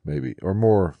 maybe, or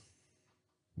more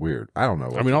weird. I don't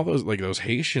know. I mean, all those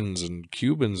Haitians and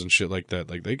Cubans and shit like that,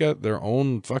 like they got their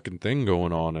own fucking thing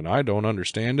going on, and I don't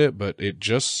understand it, but it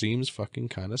just seems fucking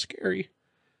kind of scary.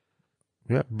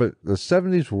 Yeah, but the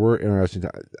 70s were interesting.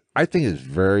 I think it's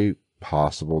very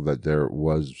possible that there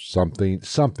was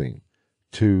something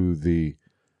to the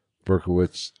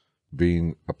Berkowitz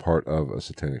being a part of a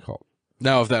satanic cult.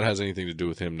 Now, if that has anything to do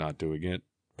with him not doing it,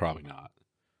 probably not.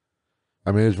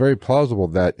 I mean, it's very plausible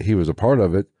that he was a part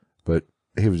of it, but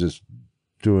he was just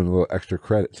doing a little extra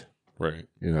credit. Right.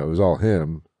 You know, it was all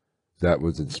him that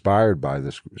was inspired by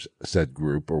this said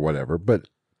group or whatever. But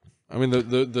I mean,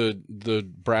 the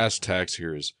brass tacks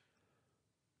here is,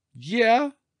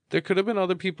 there could have been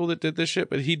other people that did this shit,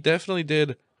 but he definitely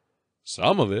did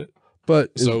some of it.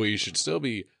 But so he should still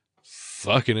be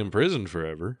fucking imprisoned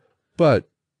forever. But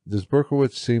does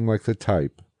Berkowitz seem like the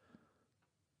type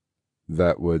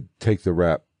that would take the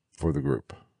rap for the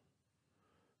group?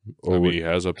 Or I mean, he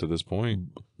has up to this point.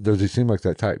 Does he seem like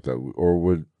that type, though? Or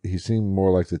would he seem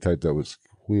more like the type that would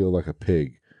squeal like a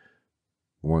pig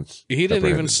once? He didn't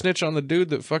even snitch on the dude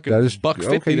that fucking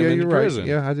buck-50'd him in prison.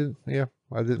 Yeah, I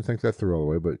didn't think that through all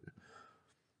the way. But,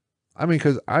 I mean,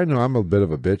 because I know I'm a bit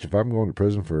of a bitch. If I'm going to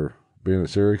prison for being a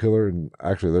serial killer, and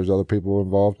actually there's other people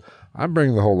involved, I'm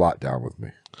bringing the whole lot down with me.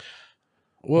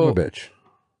 Well, I'm a bitch.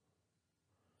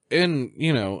 And,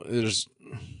 you know, there's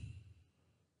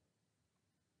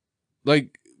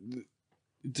like,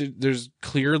 there's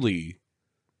clearly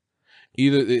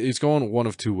either it's going one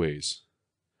of two ways.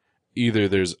 Either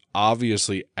there's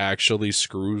obviously actually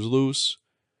screws loose,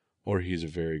 or he's a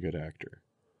very good actor.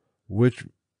 Which,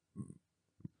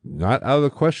 not out of the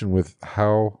question with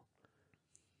how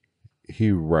he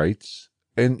writes.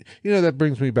 And, you know, that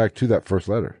brings me back to that first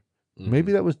letter. Mm-hmm.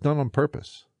 Maybe that was done on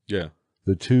purpose. Yeah.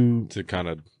 The two. To kind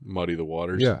of muddy the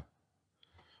waters. Yeah.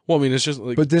 Well, I mean, it's just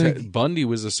like but then, Bundy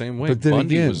was the same way. But then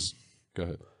Bundy again, was. Go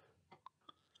ahead.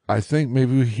 I think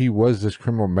maybe he was this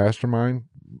criminal mastermind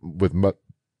with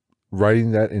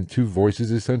writing that in two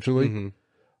voices, essentially. Mm-hmm.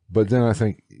 But then I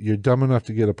think you're dumb enough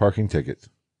to get a parking ticket.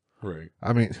 Right.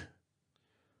 I mean.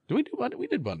 Did we do Bundy? We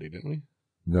did Bundy, didn't we?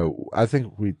 No, I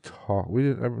think we talked. We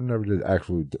didn't. Never did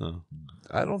actually. Oh.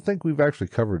 I don't think we've actually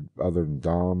covered other than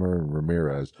Dahmer and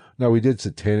Ramirez. No, we did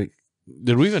Satanic.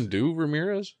 Did we even do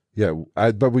Ramirez? Yeah,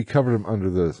 but we covered him under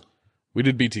the. We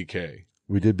did BTK.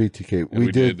 We did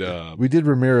BTK. We did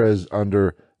Ramirez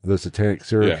under the Satanic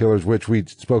Serial Killers, which we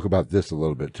spoke about this a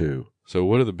little bit too. So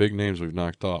what are the big names we've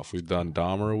knocked off? We've done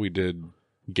Dahmer. We did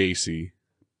Gacy,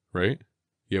 right?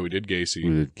 Yeah, we did Gacy.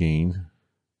 We did Gein.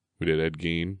 We did Ed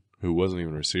Gein, who wasn't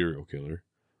even a serial killer.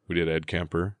 We did Ed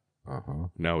Kemper. Uh-huh.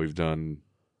 Now we've done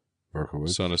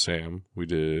Berkowitz. Son of Sam. We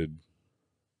did.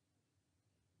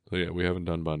 So yeah, we haven't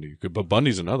done Bundy. But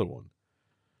Bundy's another one.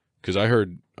 Because I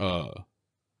heard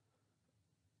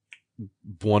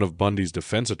one of Bundy's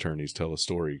defense attorneys tell a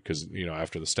story. Because, you know,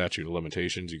 after the statute of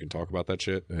limitations, you can talk about that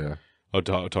shit. Yeah. I'll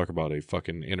talk about a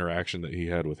fucking interaction that he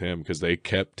had with him. Because they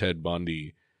kept Ted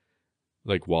Bundy,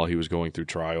 like, while he was going through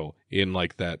trial, in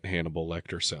like that Hannibal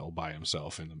Lecter cell by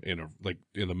himself in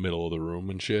the middle of the room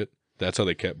and shit. That's how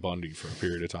they kept Bundy for a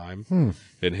period of time.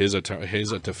 And his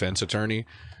defense attorney,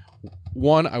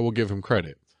 one, I will give him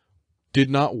credit, did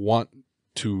not want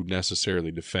to necessarily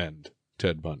defend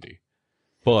Ted Bundy,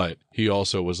 but he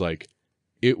also was like,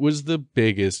 it was the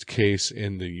biggest case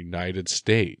in the United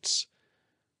States.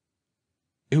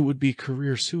 It would be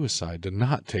career suicide to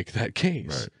not take that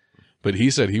case. Right. But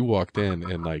he said he walked in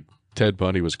and like Ted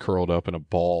Bundy was curled up in a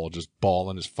ball, just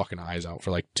bawling his fucking eyes out for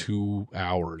like 2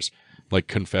 hours. like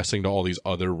confessing to all these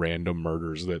other random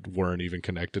murders that weren't even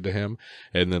connected to him,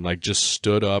 and then like just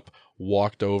stood up,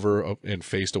 walked over and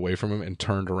faced away from him and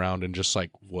turned around and just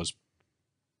like was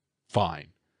fine.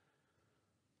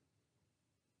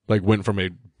 Like went from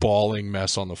a bawling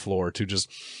mess on the floor to just,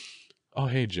 oh,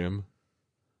 hey, Jim.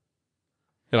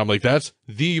 And I'm like, that's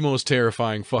the most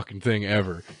terrifying fucking thing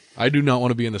ever. I do not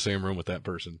want to be in the same room with that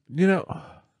person. You know,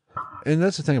 and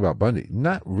that's the thing about Bundy.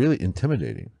 Not really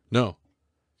intimidating. No.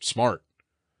 Smart.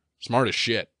 Smart as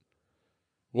shit.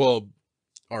 Well,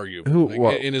 argue.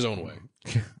 In his own way.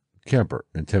 Kemper,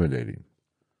 intimidating.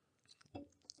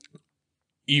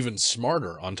 Even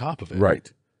smarter on top of it.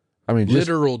 Right. I mean,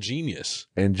 literal genius.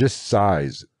 And just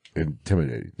size,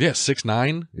 intimidating. Yeah,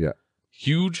 6'9". Yeah.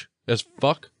 Huge as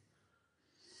fuck.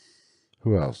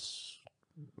 Who else?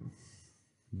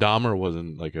 Dahmer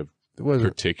wasn't like a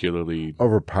particularly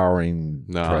overpowering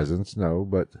presence, no,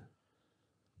 but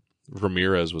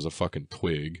Ramirez was a fucking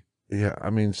twig. Yeah,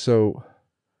 I mean, so,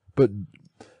 but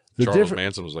Charles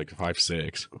Manson was like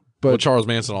 5'6". But Charles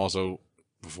Manson also,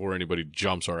 before anybody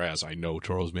jumps our ass, I know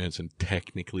Charles Manson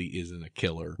technically isn't a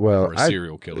killer or a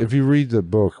serial killer. If you read the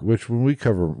book, which when we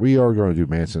cover, we are going to do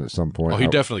Manson at some point. Oh, he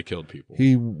definitely killed people.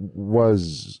 He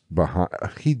was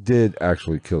he did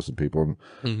actually kill some people.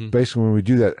 And basically, when we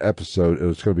do that episode, it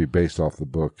was going to be based off the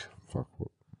book. Fuck,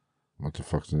 what the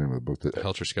fuck's the name of the book?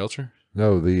 Helter Skelter?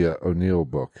 No, the O'Neill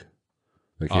book.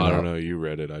 I don't know. You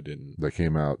read it. I didn't. That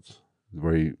came out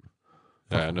where he.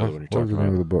 Yeah, I know what you're talking about. What was the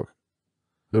name of the book?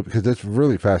 No, because that's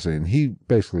really fascinating. He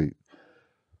basically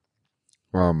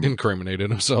incriminated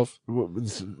himself.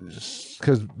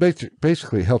 Because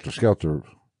basically, Helter Skelter,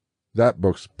 that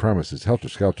book's premise is Helter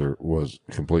Skelter was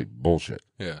complete bullshit.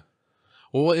 Yeah.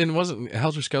 Well, it wasn't.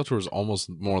 Helter Skelter was almost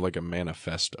more like a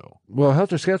manifesto. Well,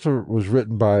 Helter Skelter was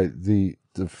written by the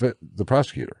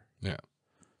prosecutor. Yeah.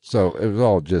 So it was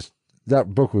all just,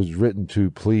 that book was written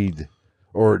to plead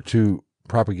or to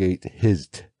propagate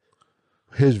his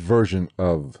version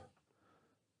of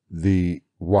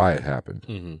why it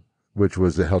happened, which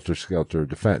was the Helter Skelter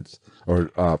defense, or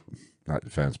not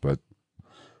defense, but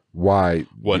why.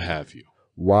 What have you?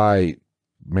 Why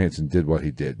Manson did what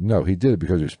he did. No, he did it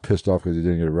because he was pissed off because he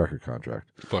didn't get a record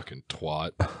contract. Fucking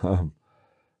twat.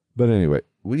 But anyway,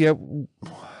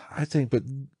 I think, but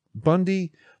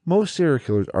Bundy, most serial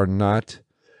killers are not,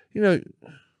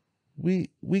 we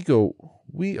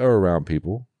are around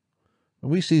people and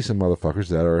we see some motherfuckers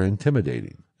that are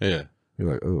intimidating. Yeah.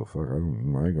 You're like, oh, fuck, I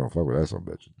ain't gonna fuck with that son of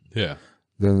a bitch. Yeah.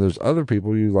 Then there's other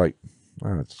people you like,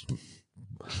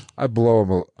 I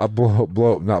blow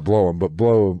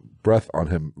breath on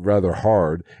him rather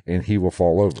hard and he will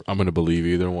fall over. I'm going to believe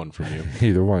either one from you.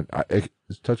 Either one.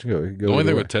 It's touch and go. The only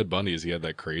thing with Ted Bundy is he had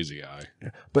that crazy eye.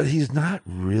 But he's not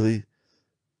really.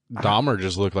 Dahmer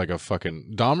just looked like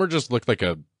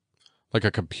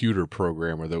a computer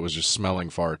programmer that was just smelling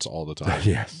farts all the time.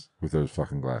 Yes, with those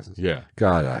fucking glasses. Yeah.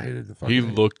 God, I hated the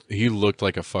fucking. He looked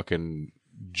like a fucking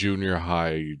junior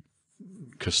high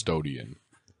custodian.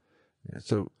 Yeah,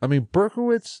 so I mean,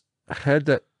 Berkowitz had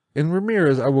that. And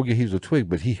Ramirez, I will get he was a twig,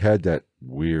 but he had that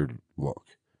weird look.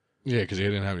 Yeah, because he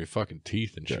didn't have any fucking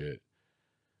teeth and shit.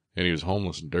 And he was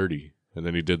homeless and dirty. And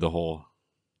then he did the whole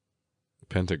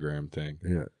pentagram thing.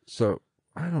 Yeah. So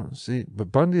I don't see,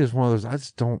 but Bundy is one of those. I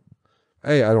just don't.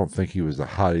 I don't think he was the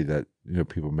hottie that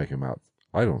people make him out.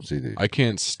 I don't see the. I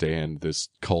can't stand this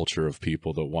culture of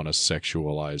people that want to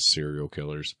sexualize serial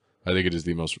killers. I think it is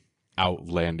the most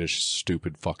outlandish,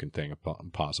 stupid fucking thing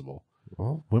possible.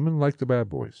 Well, women like the bad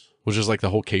boys. Which is like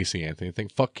the whole Casey Anthony thing.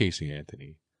 Fuck Casey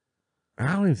Anthony.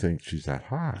 I don't even think she's that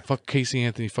hot. Fuck Casey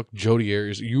Anthony. Fuck Jodi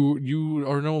Arias. You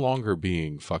are no longer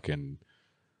being fucking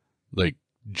like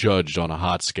judged on a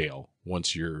hot scale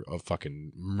once you're a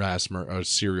fucking a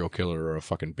serial killer or a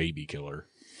fucking baby killer.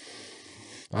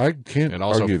 I can't and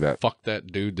also argue that. Fuck that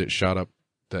dude that shot up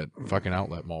that fucking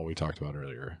outlet mall we talked about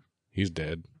earlier. He's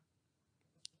dead.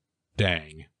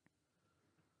 Dang.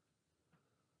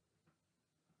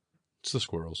 It's the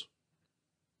squirrels.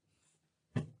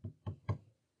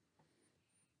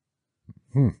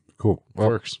 Cool. Well,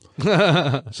 works.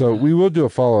 So we will do a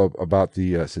follow-up about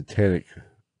the satanic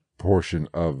portion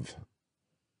of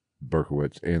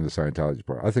Berkowitz and the Scientology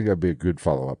part. I think that'd be a good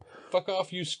follow-up. Fuck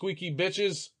off, you squeaky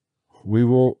bitches. We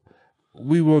will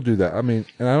do that. I mean,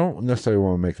 and I don't necessarily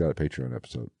want to make that a Patreon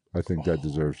episode. I think that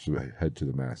deserves to head to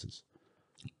the masses.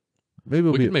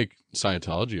 Maybe we can make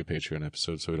Scientology a Patreon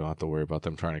episode so we don't have to worry about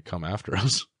them trying to come after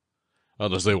us.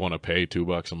 Unless they want to pay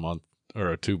 $2 a month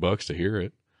or $2 to hear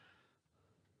it.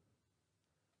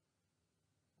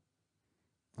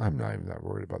 I'm not even that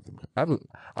worried about them.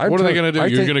 What are they going to do?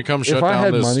 You're going to come shut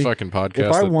down this fucking podcast?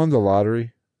 If I won the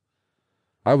lottery,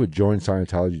 I would join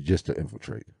Scientology just to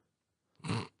infiltrate.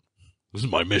 This is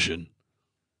my mission.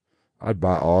 I'd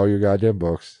buy all your goddamn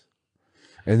books.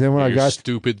 And then when I Your got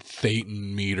stupid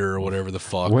Thetan meter or whatever the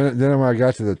fuck. then when I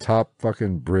got to the top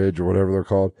fucking bridge or whatever they're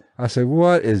called, I said,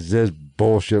 "What is this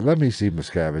bullshit? Let me see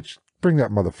Miscavige. Bring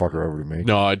that motherfucker over to me."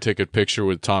 No, I'd take a picture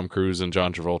with Tom Cruise and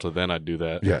John Travolta. Then I'd do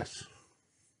that. Yes.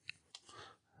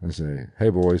 I say, "Hey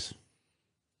boys,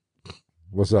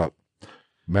 what's up?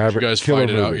 Maverick, Did you guys killer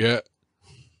find it out movie." yet?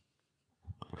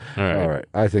 All right.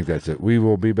 I think that's it. We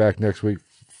will be back next week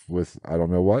with I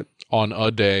don't know what. On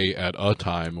a day at a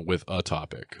time with a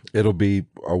topic. It'll be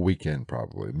a weekend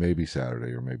probably, maybe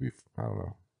Saturday or maybe I don't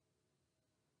know.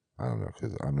 I don't know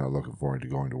because I'm not looking forward to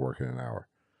going to work in an hour.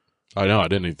 I know. I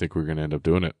didn't even think we were going to end up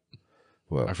doing it.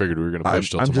 Well, I figured we were going to push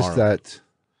till I'm tomorrow. just that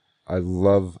I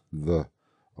love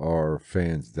our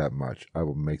fans that much. I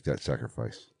will make that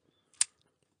sacrifice.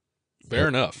 Fair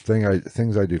enough.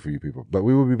 Things I do for you people. But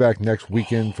we will be back next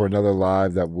weekend for another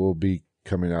live that will be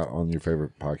coming out on your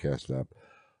favorite podcast app.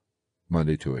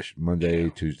 Monday, Tuesday,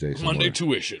 somewhere. Monday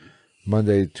tuition.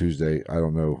 Monday, Tuesday. I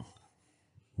don't know.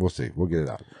 We'll see. We'll get it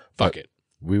out. Fuck it.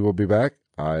 We will be back.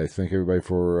 I thank everybody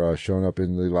for showing up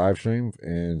in the live stream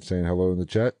and saying hello in the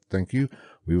chat. Thank you.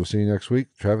 We will see you next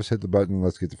week. Travis, hit the button.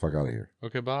 Let's get the fuck out of here.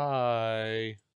 Okay, bye.